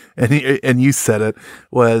TV, and you said it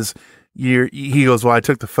was, he goes, well, I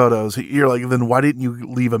took the photos. You're like, then why didn't you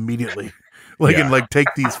leave immediately? And take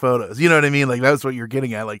these photos. You know what I mean? Like, that's what you're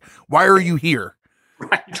getting at. Like, why are you here?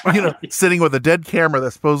 Right. Sitting with a dead camera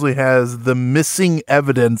that supposedly has the missing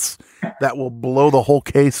evidence that will blow the whole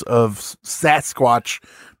case of Sasquatch,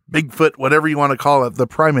 Bigfoot, whatever you want to call it, the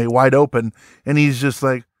primate, wide open. And he's just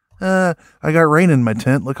like, I got rain in my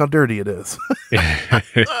tent. Look how dirty it is.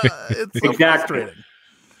 It's so frustrating.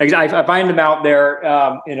 I find him out there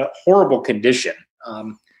in a horrible condition.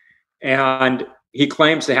 And he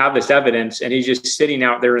claims to have this evidence and he's just sitting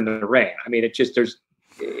out there in the rain. I mean,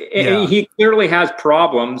 he clearly has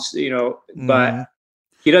problems, but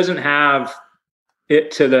he doesn't have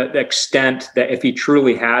it to the extent that if he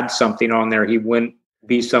truly had something on there, he wouldn't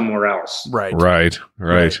be somewhere else. Right.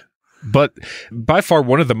 But by far,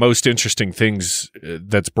 one of the most interesting things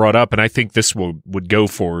that's brought up, and I think this would go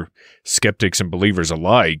for skeptics and believers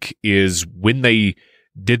alike, is when they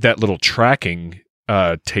did that little tracking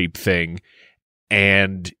tape thing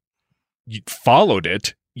and followed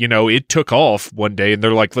it. It took off one day and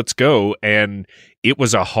they're like, let's go. And it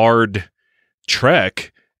was a hard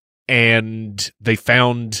trek and they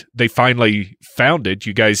finally found it.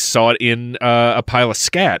 You guys saw it in a pile of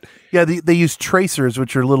scat. Yeah. They use tracers,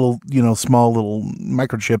 which are little, small little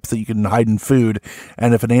microchips that you can hide in food.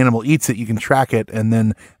 And if an animal eats it, you can track it. And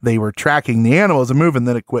then they were tracking the animal as it moved, and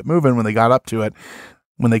then it quit moving when they got up to it.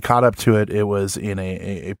 When they caught up to it, it was in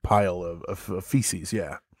a pile of feces.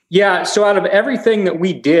 Yeah. Yeah. So out of everything that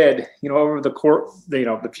we did, over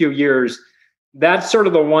the few years, that's sort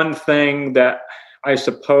of the one thing that I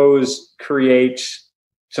suppose creates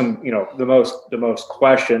some, the most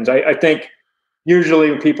questions. I think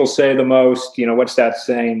usually when people say the most, what's that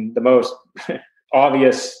saying? The most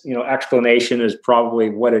obvious, explanation is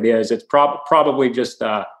probably what it is. It's probably just,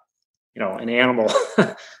 an animal,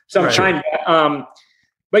 some kind.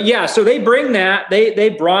 But yeah, so they bring that, they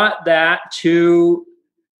brought that to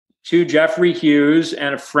Jeffrey Hughes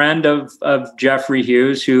and a friend of Jeffrey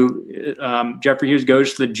Hughes, who Jeffrey Hughes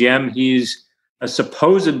goes to the gym. He's a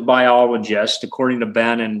supposed biologist, according to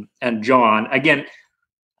Ben and John. Again,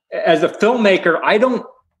 as a filmmaker,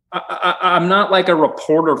 I'm not like a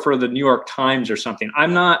reporter for the New York Times or something.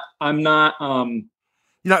 I'm not. You're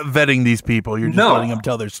not vetting these people. You're just letting them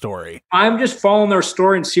tell their story. I'm just following their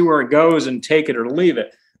story and see where it goes and take it or leave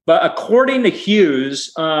it. But according to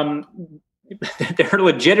Hughes, there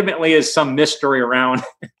legitimately is some mystery around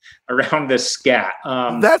around this scat.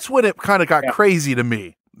 That's when it kind of got crazy to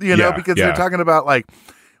me, you know, because they're talking about like,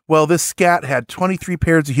 well, this scat had 23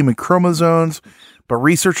 pairs of human chromosomes, but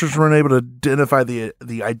researchers weren't able to identify the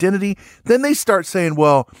identity. Then they start saying,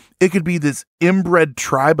 well, it could be this inbred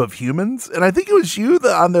tribe of humans. And I think it was you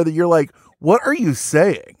on there that you're like, what are you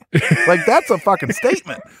saying? Like, that's a fucking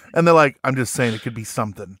statement. And they're like, I'm just saying it could be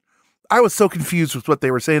something. I was so confused with what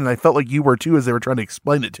they were saying, and I felt like you were too as they were trying to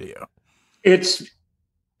explain it to you. It's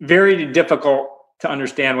very difficult to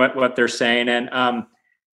understand what they're saying. And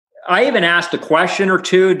I even asked a question or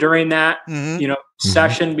two during that,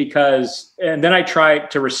 session and then I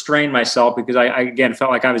tried to restrain myself because I again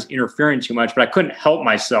felt like I was interfering too much, but I couldn't help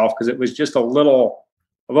myself because it was just a little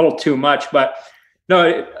too much. But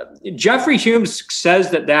no, Jeffrey Humes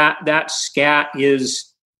says that scat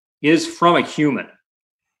is from a human.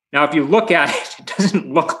 Now, if you look at it, it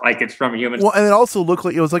doesn't look like it's from a human. Well, and it also looked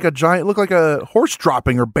like it was like a giant, looked like a horse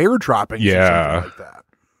dropping or bear dropping. Yeah. Or something like that.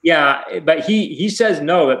 Yeah, but he says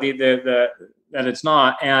no, that that it's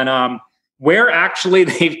not. And where actually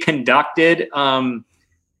they've conducted, at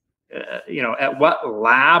what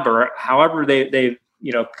lab or however they've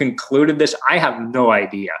concluded this, I have no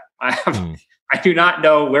idea. I do not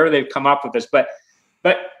know where they've come up with this, but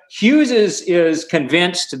Hughes is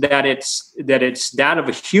convinced that it's that of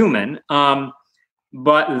a human,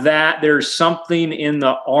 but that there's something in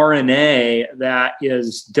the RNA that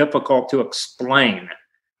is difficult to explain.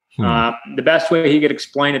 The best way he could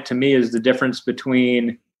explain it to me is the difference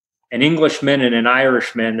between an Englishman and an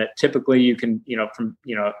Irishman. That typically you can,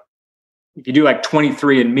 if you do like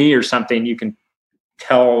 23andMe or something, you can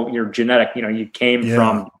tell your genetic. You came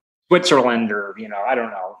from Switzerland or I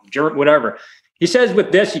don't know, whatever. He says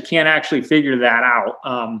with this, you can't actually figure that out.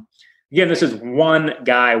 Again, this is one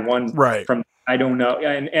guy, from I don't know,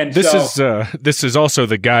 and this is also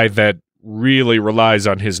the guy that really relies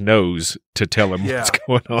on his nose to tell him what's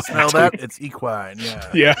going on. Smell that? It's equine. Yeah.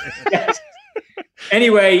 Yeah. Yes.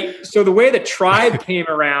 Anyway, so the way the tribe came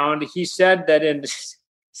around, he said that in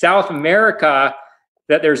South America,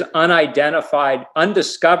 that there's unidentified,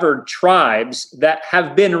 undiscovered tribes that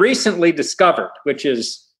have been recently discovered, which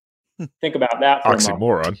is, think about that for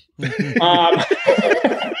oxymoron.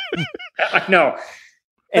 I know.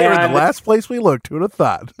 They were the last place we looked. Who would have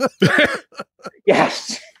thought?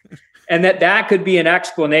 Yes. And that could be an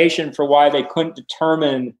explanation for why they couldn't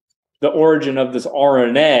determine the origin of this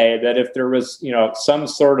RNA, that if there was, some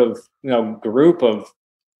sort of, group of,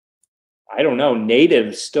 I don't know,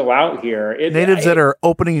 natives still out here. Natives that are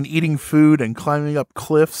opening and eating food and climbing up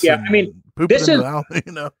cliffs. Yeah, this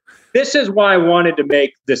is why I wanted to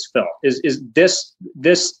make this film. Is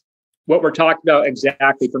this what we're talking about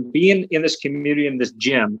exactly, from being in this community, in this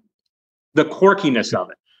gym, the quirkiness of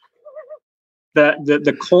it.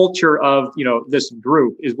 The culture of this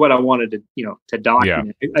group is what I wanted to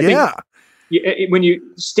document. I think when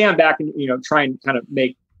you stand back and try and kind of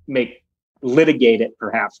make litigate it,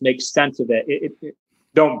 perhaps make sense of it,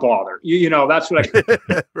 don't bother. That's what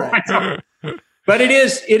I. Right. But it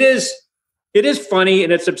is funny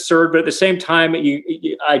and it's absurd, but at the same time,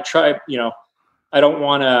 I try. I don't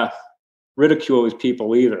want to ridicule these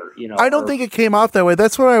people either. I don't think it came off that way.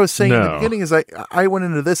 That's what I was saying in the beginning. Is I went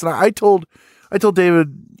into this and I told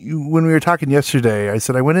David when we were talking yesterday, I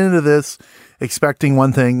said I went into this expecting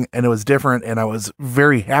one thing and it was different, and I was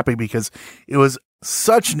very happy because it was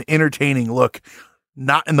such an entertaining look,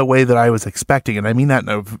 not in the way that I was expecting, and I mean that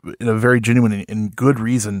in a very genuine and good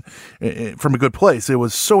reason, from a good place. It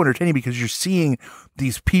was so entertaining because you're seeing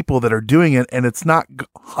these people that are doing it, and it's not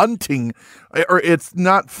hunting or it's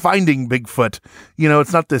not finding Bigfoot.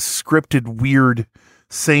 It's not this scripted, weird,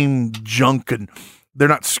 same junk, and they're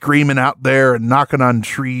not screaming out there and knocking on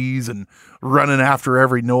trees and running after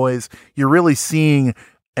every noise. You're really seeing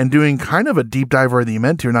and doing kind of a deep dive where you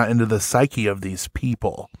meant to, not into the psyche of these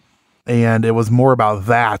people. And it was more about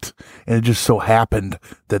that. And it just so happened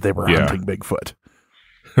that they were hunting Bigfoot.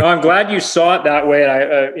 Well, I'm glad you saw it that way.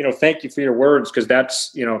 And I thank you for your words. Cause that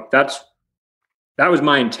was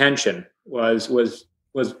my intention was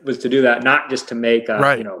to do that. Not just to make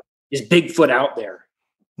is Bigfoot out there.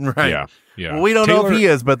 Right. Yeah. Yeah. Well, we don't know if he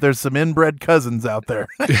is, but there's some inbred cousins out there.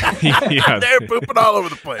 They're pooping all over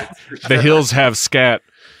the place. The hills have scat.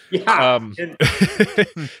 Yeah.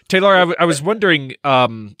 Taylor, I was wondering,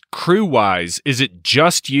 crew wise, is it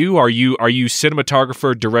just you? Are you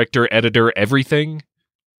cinematographer, director, editor, everything?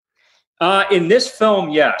 In this film,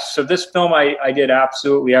 yes. So this film, I did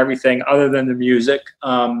absolutely everything other than the music.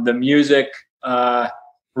 The music,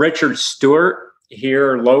 Richard Stewart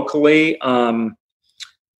here locally,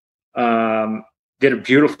 did a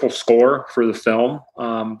beautiful score for the film.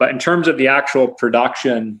 But in terms of the actual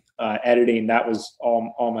production, editing, that was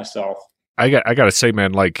all myself. I got to say,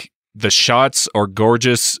 man, like the shots are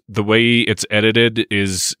gorgeous. The way it's edited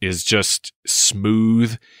is just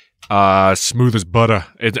smooth, smooth as butter.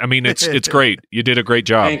 It's great. You did a great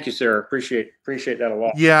job. Thank you, sir. Appreciate that a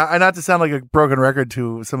lot. Yeah, and not to sound like a broken record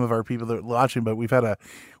to some of our people that are watching, but we've had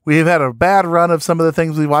a bad run of some of the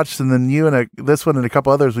things we watched, and then you and this one and a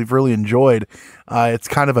couple others we've really enjoyed. It's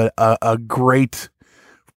kind of a great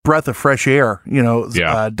breath of fresh air,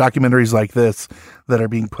 documentaries like this that are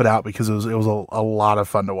being put out, because it was a lot of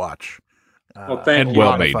fun to watch. Well, thank and you.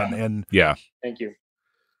 well made. And yeah. Thank you.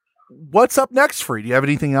 What's up next for you? Do you have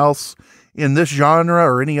anything else in this genre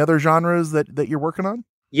or any other genres that you're working on?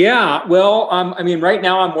 Yeah, well, right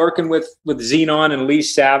now I'm working with Xenon and Lee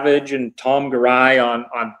Savage and Tom Garay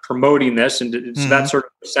on promoting this, and so that's sort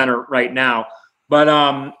of the center right now. But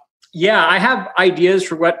I have ideas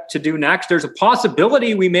for what to do next. There's a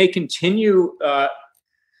possibility we may continue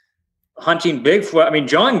hunting Bigfoot. I mean,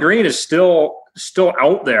 John Green is still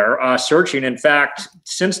out there searching. In fact,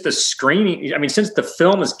 since the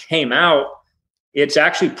film has came out, it's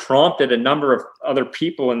actually prompted a number of other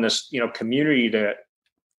people in this community to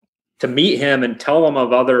meet him and tell him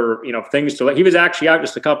of other things to. He was actually out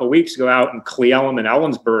just a couple of weeks ago out in Cle Elum and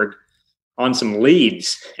Ellensburg on some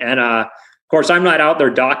leads, and of course I'm not out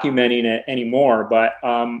there documenting it anymore, but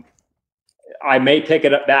I may pick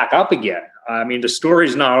it back up again. I mean, the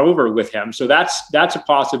story's not over with him, so that's a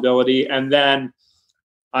possibility. And then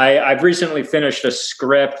I've recently finished a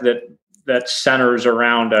script that centers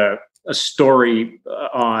around a story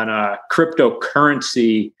on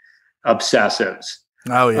cryptocurrency obsessives.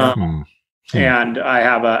 Oh yeah. And I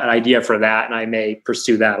have an idea for that, and I may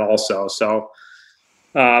pursue that also. So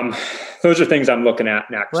those are things I'm looking at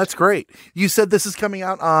next. Well, that's great. You said this is coming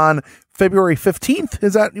out on February 15th.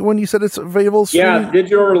 Is that when you said it's available? Yeah,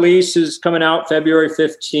 digital release is coming out February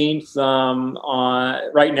 15th.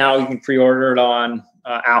 Right now you can pre-order it on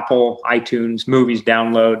Apple, iTunes, Movies,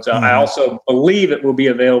 downloads. I also believe it will be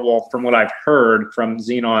available, from what I've heard from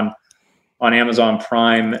Xenon, on Amazon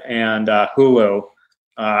Prime and Hulu.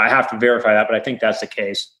 I have to verify that, but I think that's the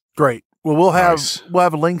case. Great. Well, we'll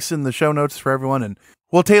have links in the show notes for everyone. And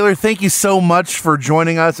well, Taylor, thank you so much for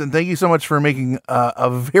joining us, and thank you so much for making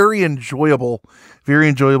a very enjoyable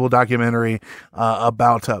documentary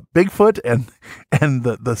about Bigfoot and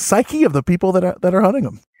the psyche of the people that are hunting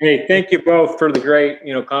them. Hey, thank you both for the great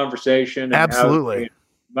conversation. Absolutely,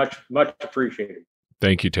 much appreciated.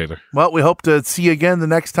 Thank you, Taylor. Well, we hope to see you again the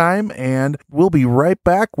next time, and we'll be right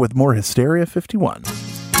back with more Hysteria 51.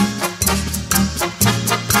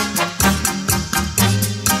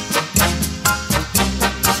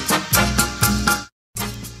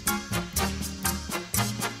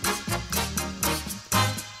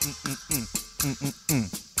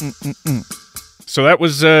 So that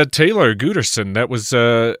was Taylor Gooderson. That was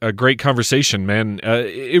a great conversation, man.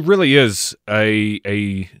 It really is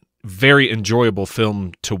a very enjoyable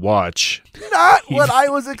film to watch. Not what I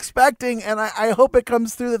was expecting, and I hope it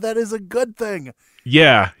comes through that is a good thing.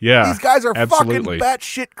 Yeah. These guys are absolutely fucking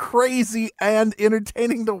batshit crazy and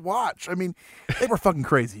entertaining to watch. I mean, they were fucking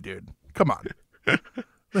crazy, dude. Come on.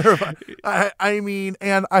 I mean,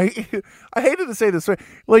 and I hated to say this,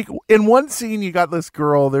 like in one scene you got this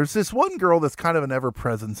girl, there's this one girl that's kind of an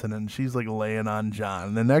ever-presence, and she's like laying on John,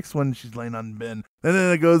 and the next one she's laying on Ben, and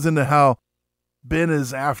then it goes into how Ben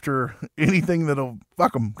is after anything that'll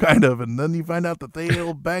fuck him, kind of, and then you find out that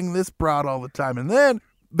they'll bang this broad all the time, and then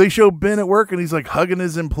they show Ben at work and he's like hugging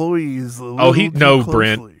his employees.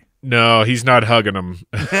 Brent. No, he's not hugging them.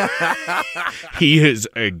 He is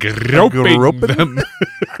groping them.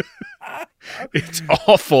 It's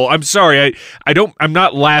awful. I'm sorry. I'm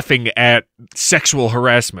not laughing at sexual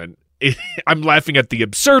harassment. I'm laughing at the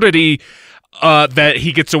absurdity that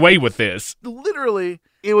he gets away with this. Literally,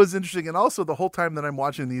 it was interesting. And also the whole time that I'm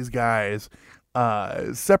watching these guys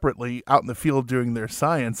separately out in the field doing their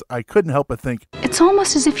science, I couldn't help but think, it's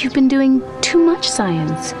almost as if you've been doing too much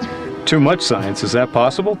science. Too much science, is that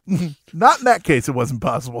possible? Not in that case, it wasn't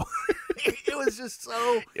possible. It was just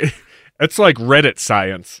so... It's like Reddit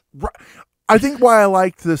science. I think why I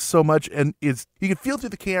liked this so much, and is you can feel through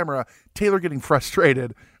the camera Taylor getting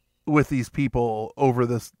frustrated with these people over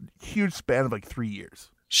this huge span of like 3 years.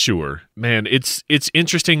 Sure. Man, it's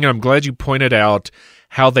interesting. I'm glad you pointed out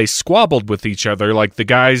how they squabbled with each other. Like the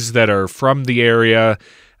guys that are from the area,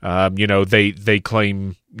 they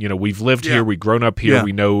claim, we've lived here, we've grown up here,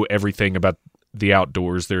 we know everything about the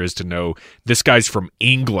outdoors there is to know. This guy's from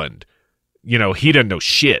England. He doesn't know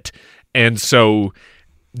shit. And so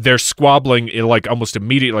they're squabbling like almost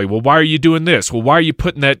immediately. Well, why are you doing this? Well, why are you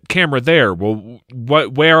putting that camera there? Well,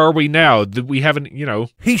 where are we now? We haven't,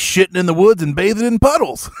 He's shitting in the woods and bathing in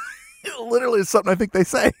puddles. Literally, is something I think they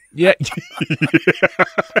say. Yeah.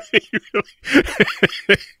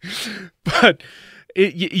 But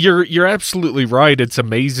you're absolutely right. It's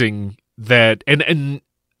amazing that, and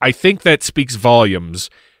I think that speaks volumes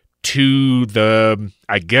to the,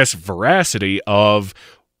 I guess, veracity of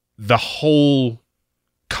the whole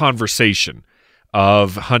conversation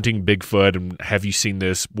of hunting Bigfoot and have you seen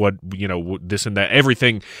this, what this and that.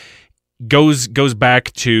 Everything goes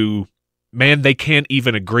back to, man, they can't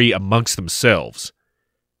even agree amongst themselves,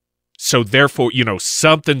 so therefore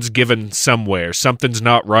something's given somewhere, something's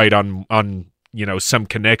not right on some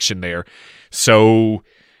connection there. So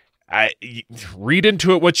I read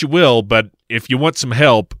into it what you will, but if you want some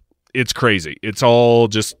help, it's crazy. It's all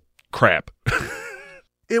just crap.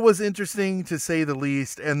 It was interesting to say the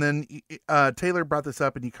least. And then Taylor brought this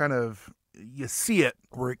up, and you see it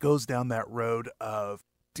where it goes down that road of,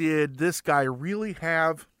 did this guy really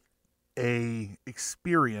have a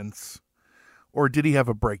experience, or did he have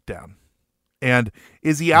a breakdown? And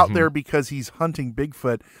is he out there because he's hunting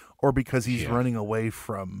Bigfoot, or because he's running away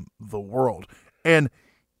from the world? And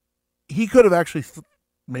he could have actually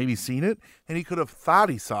maybe seen it, and he could have thought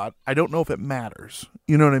he saw it. I don't know if it matters.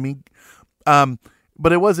 You know what I mean?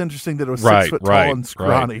 But it was interesting that it was 6 foot tall and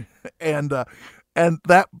scrawny, and that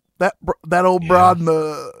old broad in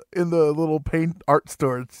the little paint art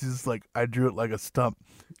store. It's just like, I drew it like a stump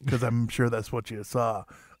because I'm sure that's what you saw,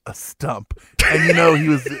 a stump. And he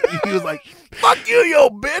was like, "Fuck you, yo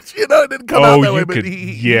bitch!" It didn't come out that way, but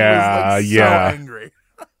he was like so angry.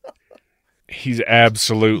 He's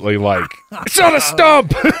absolutely like, it's not a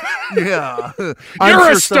stump. Yeah, I'm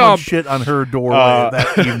sure a stump. Shit on her doorway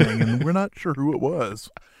that evening, and we're not sure who it was.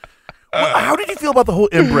 How did you feel about the whole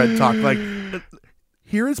inbred talk? Like,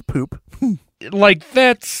 here is poop. Like,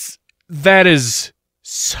 that is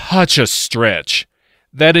such a stretch.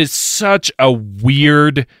 That is such a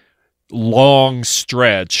weird, long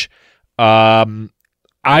stretch.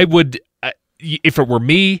 I would, if it were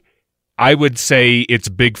me, I would say it's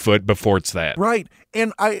Bigfoot before it's that. Right.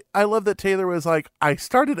 And I love that Taylor was like, I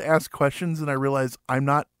started to ask questions and I realized I'm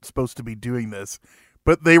not supposed to be doing this,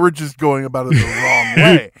 but they were just going about it the wrong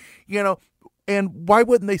way, and why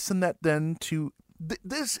wouldn't they send that then to,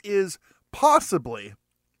 this is possibly,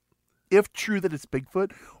 if true that it's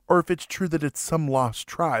Bigfoot, or if it's true that it's some lost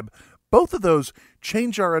tribe, both of those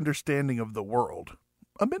change our understanding of the world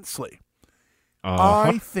immensely.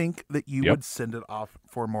 I think that you would send it off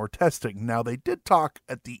for more testing. Now, they did talk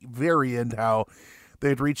at the very end how they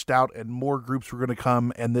had reached out and more groups were going to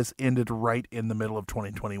come, and this ended right in the middle of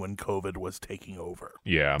 2020 when COVID was taking over.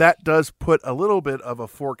 Yeah. That does put a little bit of a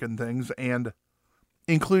fork in things, and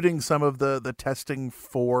including some of the testing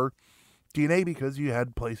for DNA, because you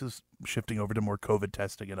had places shifting over to more COVID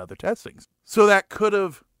testing and other testings. So that could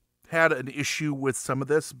have had an issue with some of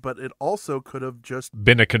this, but it also could have just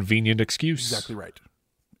been a convenient excuse.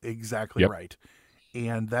 Exactly right.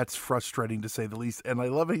 And that's frustrating to say the least. And I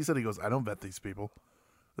love it. He said, I don't vet these people.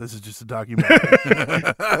 This is just a documentary.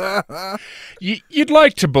 You'd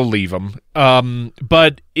like to believe him.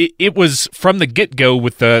 But it was from the get-go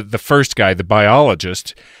with the first guy, the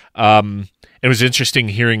biologist. It was interesting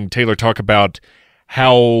hearing Taylor talk about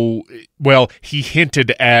how, well, he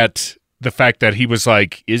hinted at the fact that he was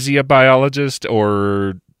like, is he a biologist,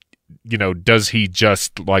 or, does he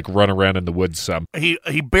just like run around in the woods some? He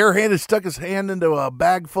barehanded stuck his hand into a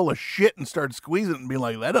bag full of shit and started squeezing it and being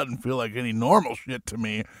like, that doesn't feel like any normal shit to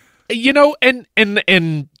me. And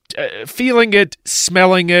feeling it,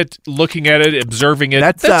 smelling it, looking at it, observing it,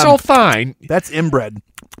 that's all fine. That's inbred.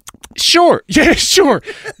 Sure. Yeah, sure.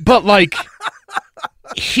 But like,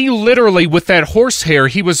 he literally, with that horsehair,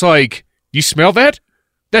 he was like, you smell that?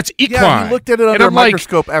 That's equine. Yeah, he looked at it under a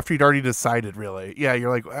microscope after he'd already decided, really. Yeah, you're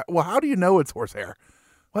like, well, how do you know it's horsehair?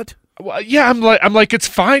 What? Well, yeah, I'm like, it's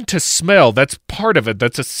fine to smell. That's part of it.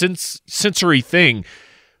 That's a sensory thing.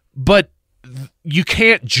 But you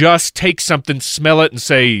can't just take something, smell it, and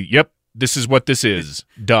say, yep, this is what this is.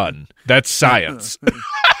 Done. That's science.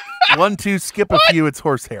 1, 2, skip a few, it's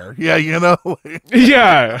horsehair. Yeah,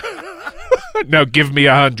 Yeah. Now give me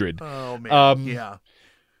 100. Oh, man. Yeah.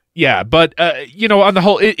 Yeah, but, on the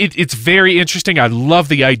whole, it's very interesting. I love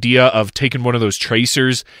the idea of taking one of those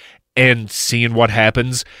tracers and seeing what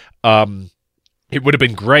happens. It would have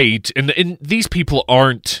been great. And these people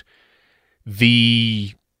aren't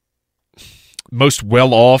the most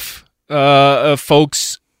well-off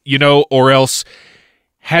folks, or else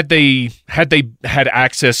had they had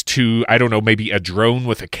access to, I don't know, maybe a drone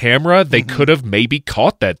with a camera, they could have maybe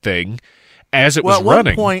caught that thing as it was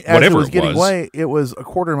running. At one point, as it was getting away, it was a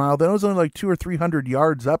quarter mile. Then it was only like 200 or 300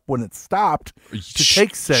 yards up when it stopped to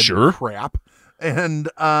take said crap. And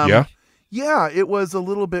yeah, it was a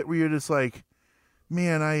little bit where you're just like,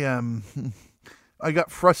 man, I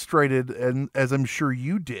got frustrated, and as I'm sure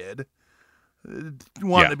you did,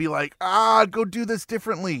 wanting to be like, go do this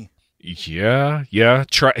differently. Yeah.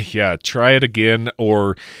 Try it again,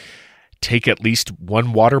 or take at least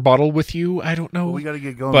one water bottle with you. I don't know. Well, we got to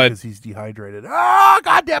get going because he's dehydrated. Oh,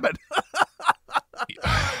 God damn it.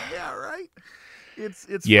 Yeah, right. It's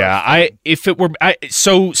if it were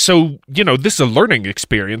so this is a learning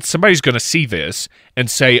experience. Somebody's going to see this and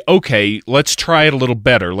say, okay, let's try it a little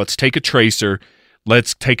better. Let's take a tracer,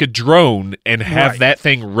 let's take a drone and have that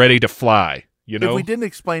thing ready to fly. If we didn't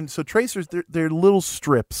explain, so tracers, they're little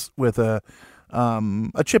strips with a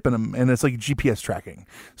chip in them, and it's like GPS tracking.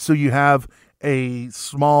 So you have a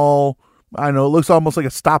small, I know, it looks almost like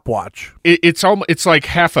a stopwatch. It's like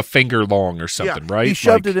half a finger long or something, right? He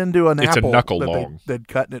shoved it into an apple. It's a knuckle long. They'd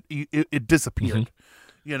cut, and it disappeared.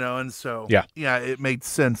 And so it made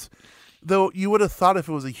sense. Though you would have thought if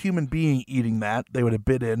it was a human being eating that, they would have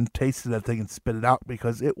bit in, tasted that thing, and spit it out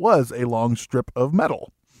because it was a long strip of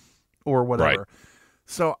metal. Or whatever. Right.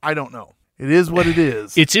 So I don't know. It is what it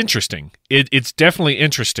is. It's interesting. It's definitely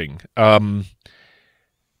interesting. I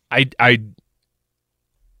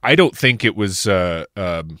don't think it was.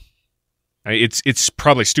 It's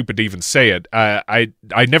probably stupid to even say it. I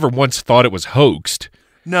never once thought it was hoaxed.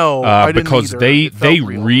 No, I didn't because either. they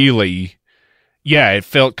really, it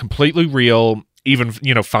felt completely real. Even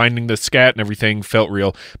finding the scat and everything felt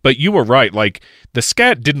real. But you were right. Like the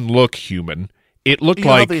scat didn't look human. It looked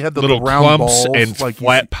like they had the little clumps balls, and like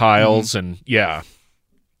flat piles, and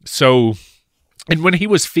So, and when he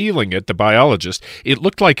was feeling it, the biologist, it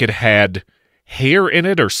looked like it had hair in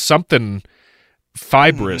it or something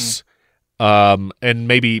fibrous. And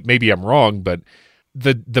maybe I'm wrong, but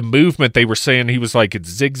the movement they were saying, he was like, it's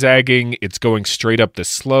zigzagging, it's going straight up the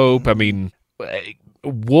slope. I mean,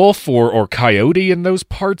 wolf or coyote in those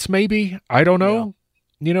parts, maybe. I don't know.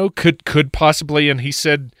 Could possibly. And he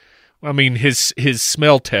said, I mean, his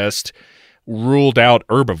smell test ruled out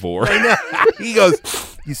herbivore. I know. He goes,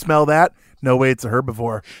 "You smell that? No way, it's a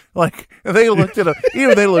herbivore." Like they looked at him.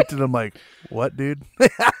 Even they looked at him like, "What, dude?"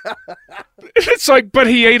 It's like, but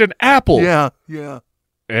he ate an apple. Yeah.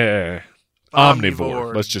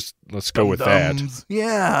 Omnivore. Let's go with that.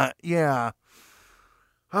 Yeah.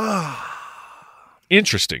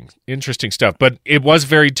 Interesting stuff. But it was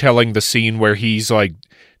very telling, the scene where he's like,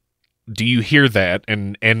 do you hear that?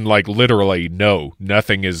 And like literally, no,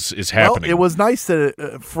 nothing is happening. Well, it was nice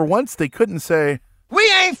that for once they couldn't say,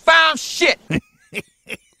 "We ain't found shit."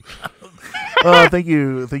 Thank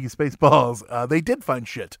you, Spaceballs. They did find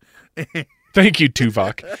shit. Thank you,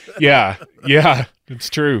 Tuvok. Yeah, it's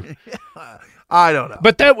true. I don't know.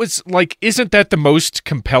 But that was like, isn't that the most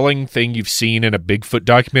compelling thing you've seen in a Bigfoot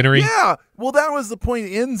documentary? Yeah. Well, that was the point.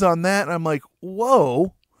 It ends on that, and I'm like,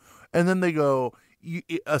 whoa. And then they go,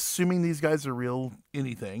 assuming these guys are real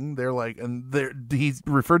anything, they're like, and he's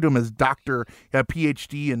referred to him as doctor, a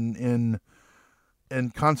PhD in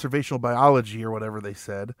conservational biology or whatever they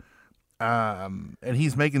said, and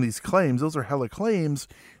he's making these claims. Those are hella claims.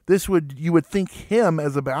 You would think him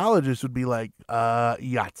as a biologist would be like,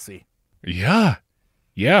 Yahtzee. Yeah.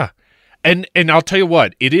 And I'll tell you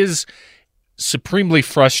what, it is supremely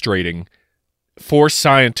frustrating for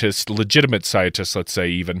scientists, legitimate scientists, let's say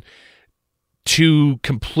even, to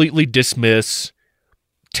completely dismiss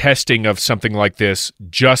testing of something like this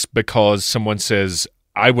just because someone says,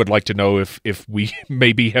 I would like to know if we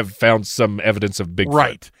maybe have found some evidence of Bigfoot.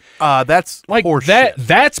 Right. That's like horseshit.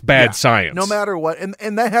 That's bad science. No matter what.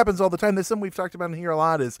 And that happens all the time. There's something we've talked about in here a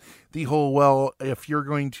lot is the whole, well, if you're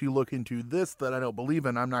going to look into this that I don't believe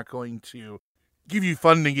in, I'm not going to give you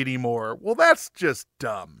funding anymore. Well, that's just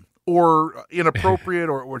dumb or inappropriate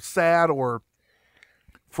or sad or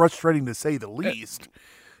frustrating to say the least.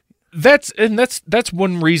 That's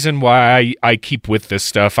one reason why I keep with this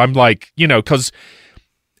stuff. I'm like, because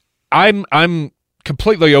I'm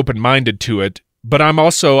completely open-minded to it, but I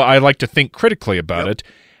like to think critically about it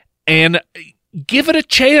and give it a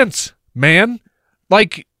chance, man.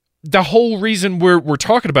 Like the whole reason we're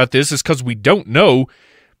talking about this is because we don't know.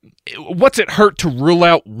 What's it hurt to rule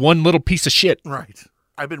out one little piece of shit? Right.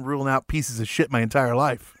 I've been ruling out pieces of shit my entire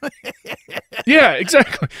life. Yeah,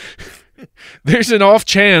 exactly. There's an off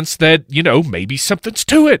chance that, maybe something's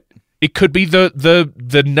to it. It could be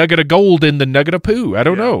the nugget of gold in the nugget of poo. I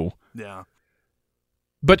don't know. Yeah.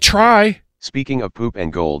 But try. Speaking of poop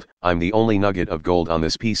and gold, I'm the only nugget of gold on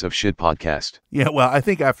this piece of shit podcast. Yeah, well, I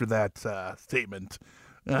think after that statement,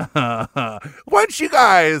 why don't you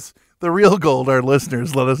guys, the real gold, our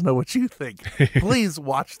listeners, let us know what you think. Please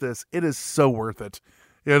watch this. It is so worth it.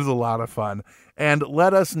 It is a lot of fun. And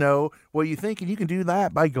let us know what you think. And you can do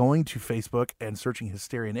that by going to Facebook and searching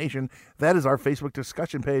Hysteria Nation. That is our Facebook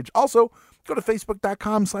discussion page. Also, go to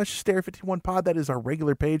facebook.com/Hysteria51pod. That is our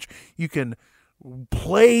regular page. You can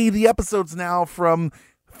play the episodes now from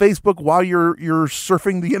Facebook while you're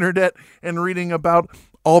surfing the internet and reading about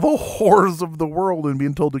all the horrors of the world and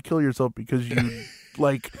being told to kill yourself because you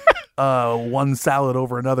like one salad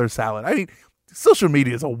over another salad. I mean, social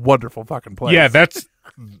media is a wonderful fucking place. Yeah, that's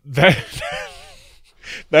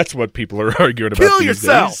what people are arguing about. Kill these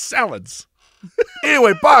yourself. days. Salads.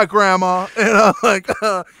 Anyway, bye, Grandma. And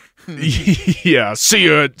Yeah, see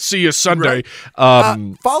you Sunday.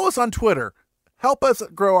 Right. Follow us on Twitter. Help us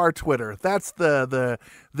grow our Twitter. That's the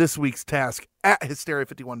this week's task at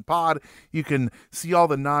Hysteria51pod. You can see all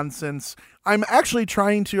the nonsense. I'm actually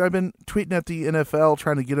I've been tweeting at the NFL,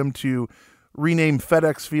 trying to get them to rename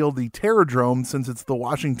FedEx Field the Terrordrome since it's the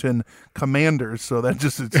Washington Commanders. So that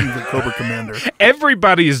it seems like Cobra Commander.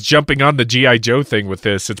 Everybody is jumping on the G.I. Joe thing with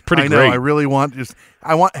this. It's pretty great. great. I really want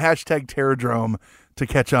hashtag Terrordrome to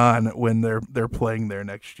catch on when they're playing there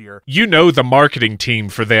next year. You know, the marketing team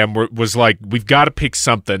for them was like, we've got to pick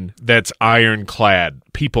something that's ironclad.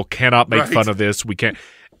 People cannot make fun of this. We can't.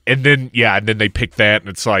 And then they pick that, and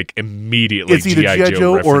it's like immediately it's either G.I.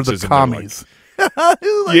 Joe or the commies. They're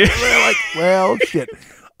like, well, shit.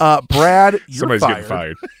 Brad, you're somebody's getting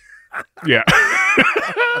fired. Yeah.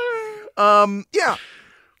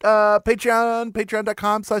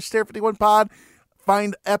 Patreon.com/Hysteria51pod.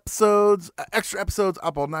 Find episodes, extra episodes,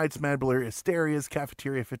 Up All Nights, Mad Balloon Hysterias,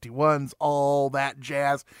 Cafeteria 51s, all that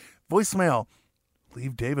jazz. Voicemail.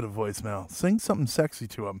 Leave David a voicemail. Sing something sexy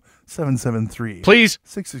to him. 773. Please.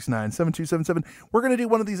 669-7277. We're going to do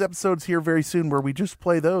one of these episodes here very soon where we just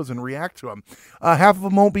play those and react to them. Half of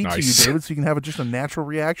them won't be to you, David, so you can have just a natural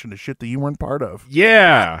reaction to shit that you weren't part of.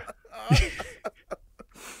 Yeah.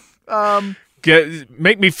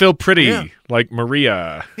 Make me feel pretty like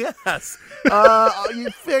Maria. Yes.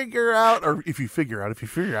 You figure out, or if you figure out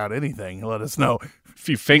anything, let us know. If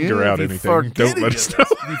you finger out anything, don't let us know.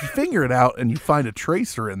 If you figure it out and you find a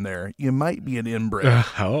tracer in there, you might be an inbred.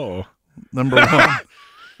 Number one.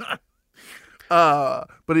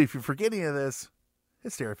 But if you forget any of this,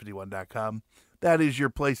 Hysteria51.com. That is your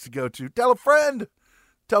place to go to. Tell a friend.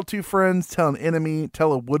 Tell two friends. Tell an enemy.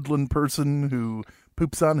 Tell a woodland person who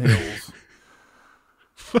poops on hills.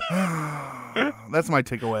 That's my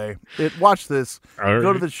takeaway. Watch this.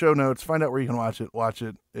 Go to the show notes. Find out where you can watch it. Watch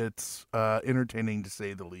it. It's entertaining to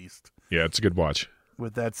say the least. Yeah, it's a good watch.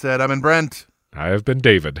 With that said, I've been Brent. I have been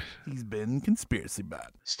David. He's been Conspiracy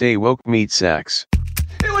Bot. Stay woke, meat sacks.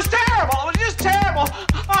 It was terrible. It was just terrible.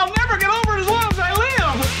 I'll never get over it as long as I live.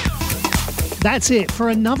 That's it for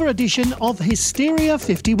another edition of Hysteria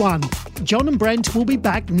 51. John and Brent will be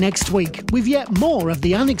back next week with yet more of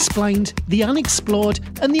the unexplained, the unexplored,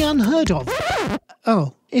 and the unheard of.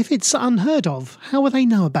 Oh, if it's unheard of, how will they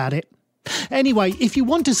know about it? Anyway, if you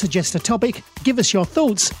want to suggest a topic, give us your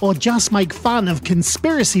thoughts, or just make fun of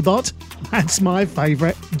Conspiracy Bot, that's my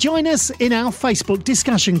favourite. Join us in our Facebook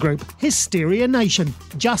discussion group, Hysteria Nation.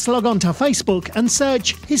 Just log on to Facebook and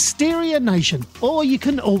search Hysteria Nation, or you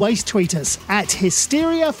can always tweet us at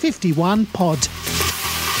Hysteria51pod.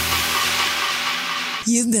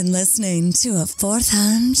 You've been listening to a Fourth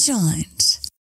Hand Joint.